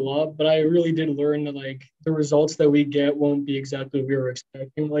was said a lot, but I really did learn that like the results that we get won't be exactly what we were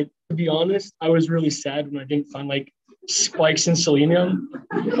expecting. Like, to be honest, I was really sad when I didn't find like spikes in selenium.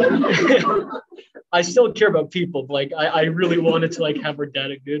 I still care about people, but like I really wanted to like have our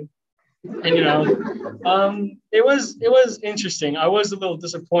data good. And you know, it was interesting. I was a little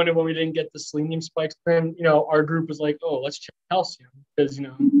disappointed when we didn't get the selenium spikes. And you know, our group was like, oh, let's check calcium because you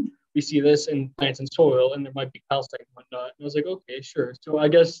know we see this in plants and soil, and there might be calcite and whatnot. And I was like, okay, sure. So I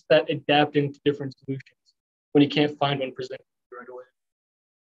guess that adapting to different solutions when you can't find one presented right away.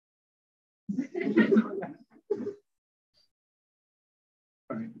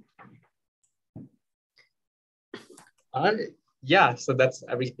 Yeah, so that's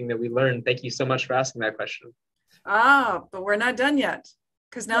everything that we learned. Thank you so much for asking that question. But we're not done yet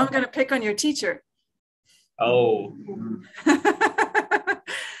because now I'm going to pick on your teacher. Oh.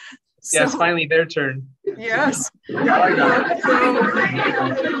 So, yeah, it's finally their turn. Yes.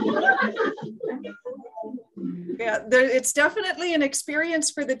 It's definitely an experience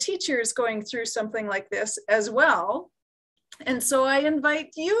for the teachers going through something like this as well. And so I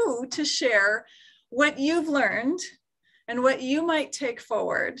invite you to share what you've learned and what you might take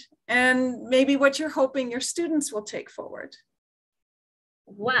forward and maybe what you're hoping your students will take forward.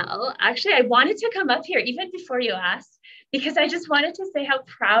 Well, actually, I wanted to come up here even before you asked, because I just wanted to say how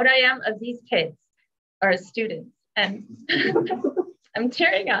proud I am of these kids, or students. And I'm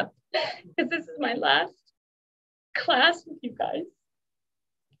tearing up because this is my last class with you guys.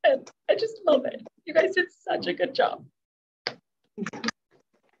 And I just love it. You guys did such a good job.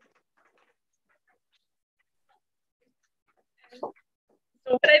 So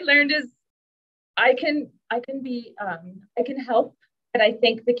what I learned is I can help, but I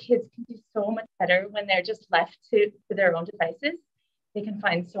think the kids can do so much better when they're just left to their own devices. They can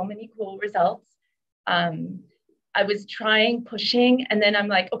find so many cool results. I was pushing, and then I'm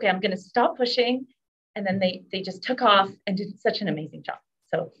like, okay, I'm going to stop pushing. And then they just took off and did such an amazing job.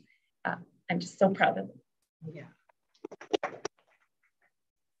 So I'm just so proud of them. Yeah.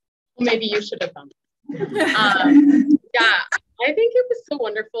 Maybe you should have done it. Yeah, I think it was so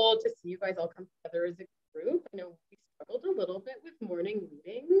wonderful to see you guys all come together as a group. I know we struggled a little bit with morning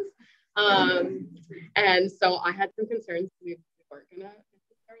meetings. And so I had some concerns. We weren't going to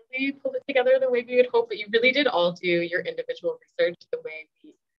necessarily pull it together the way we had hoped, but you really did all do your individual research the way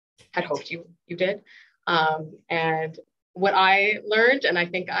we had hoped you did. And what I learned, and I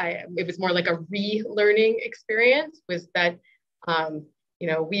think it was more like a relearning experience, was that, you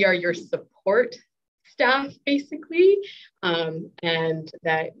know, we are your support staff basically, and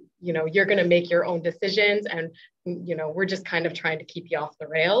that, you know, you're going to make your own decisions, and, you know, we're just kind of trying to keep you off the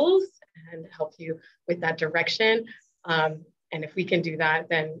rails and help you with that direction. And if we can do that,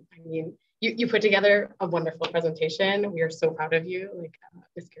 then, I mean, you put together a wonderful presentation. We are so proud of you, like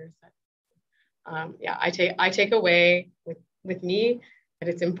Ms. Kira said. Yeah, I take away with me that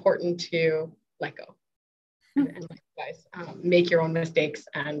it's important to let go and let you guys make your own mistakes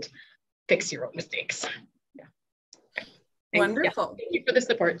and fix your own mistakes. Yeah. Wonderful. Yeah, thank you for the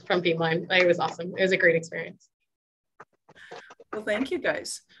support from Beamline. It was awesome. It was a great experience. Well, thank you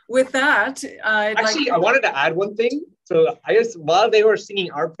guys. With that, I wanted to add one thing. So I guess while they were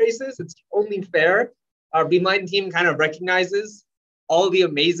singing our praises, it's only fair our Beamline team kind of recognizes all the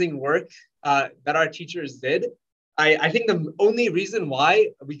amazing work that our teachers did. I think the only reason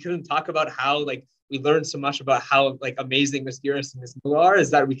why we couldn't talk about how like we learned so much about how like amazing Ms. Giris and Ms. Miller are is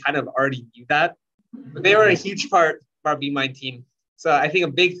that we kind of already knew that. But they were a huge part of our Beamline team. So I think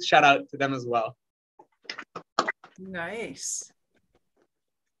a big shout out to them as well. Nice.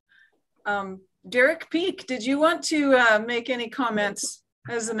 Derek Peak, did you want to make any comments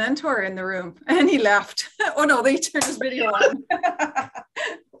as a mentor in the room? And he left. Oh no, they turned his video on.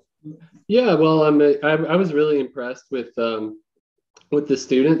 Yeah, well, I was really impressed with the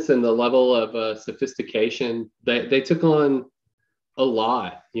students and the level of sophistication. They took on a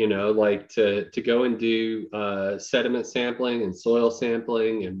lot, you know, like to go and do sediment sampling and soil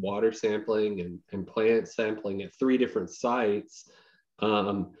sampling and water sampling and plant sampling at 3 different sites.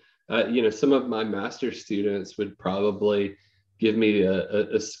 You know, some of my master's students would probably give me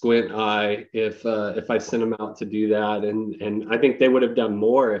a squint eye if I sent them out to do that, and I think they would have done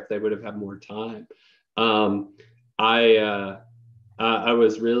more if they would have had more time. I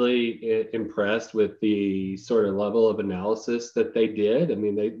was really impressed with the sort of level of analysis that they did. I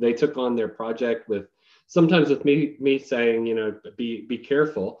mean, they took on their project with sometimes with me saying, you know, be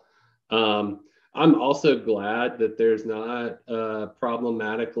careful. I'm also glad that there's not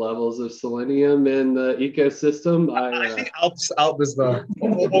problematic levels of selenium in the ecosystem. I think Alp is the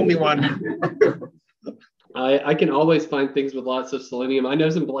only one. I can always find things with lots of selenium. I know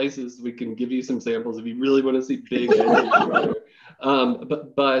some places we can give you some samples if you really want to see big edges.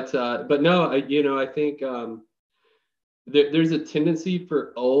 But no, you know, I think there's a tendency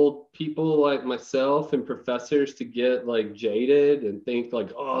for old people like myself and professors to get like jaded and think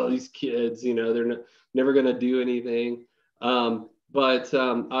like, oh, these kids, you know, they're never going to do anything. But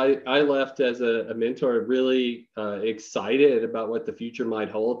I left as a mentor really excited about what the future might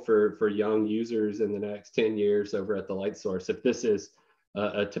hold for young users in the next 10 years over at the light source, if this is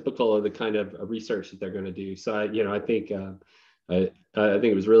typical of the kind of research that they're going to do. So, you know, I think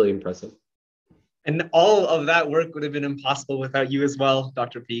it was really impressive. And all of that work would have been impossible without you as well,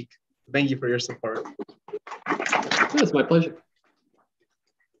 Dr. Peak. Thank you for your support. It's my pleasure.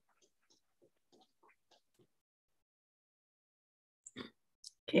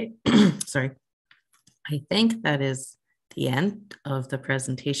 Okay, sorry. I think that is the end of the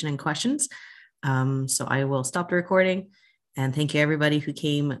presentation and questions. So I will stop the recording and thank you everybody who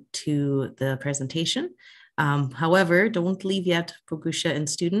came to the presentation. However, don't leave yet, Pogusha and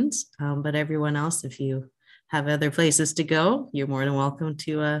students, but everyone else, if you have other places to go, you're more than welcome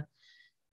to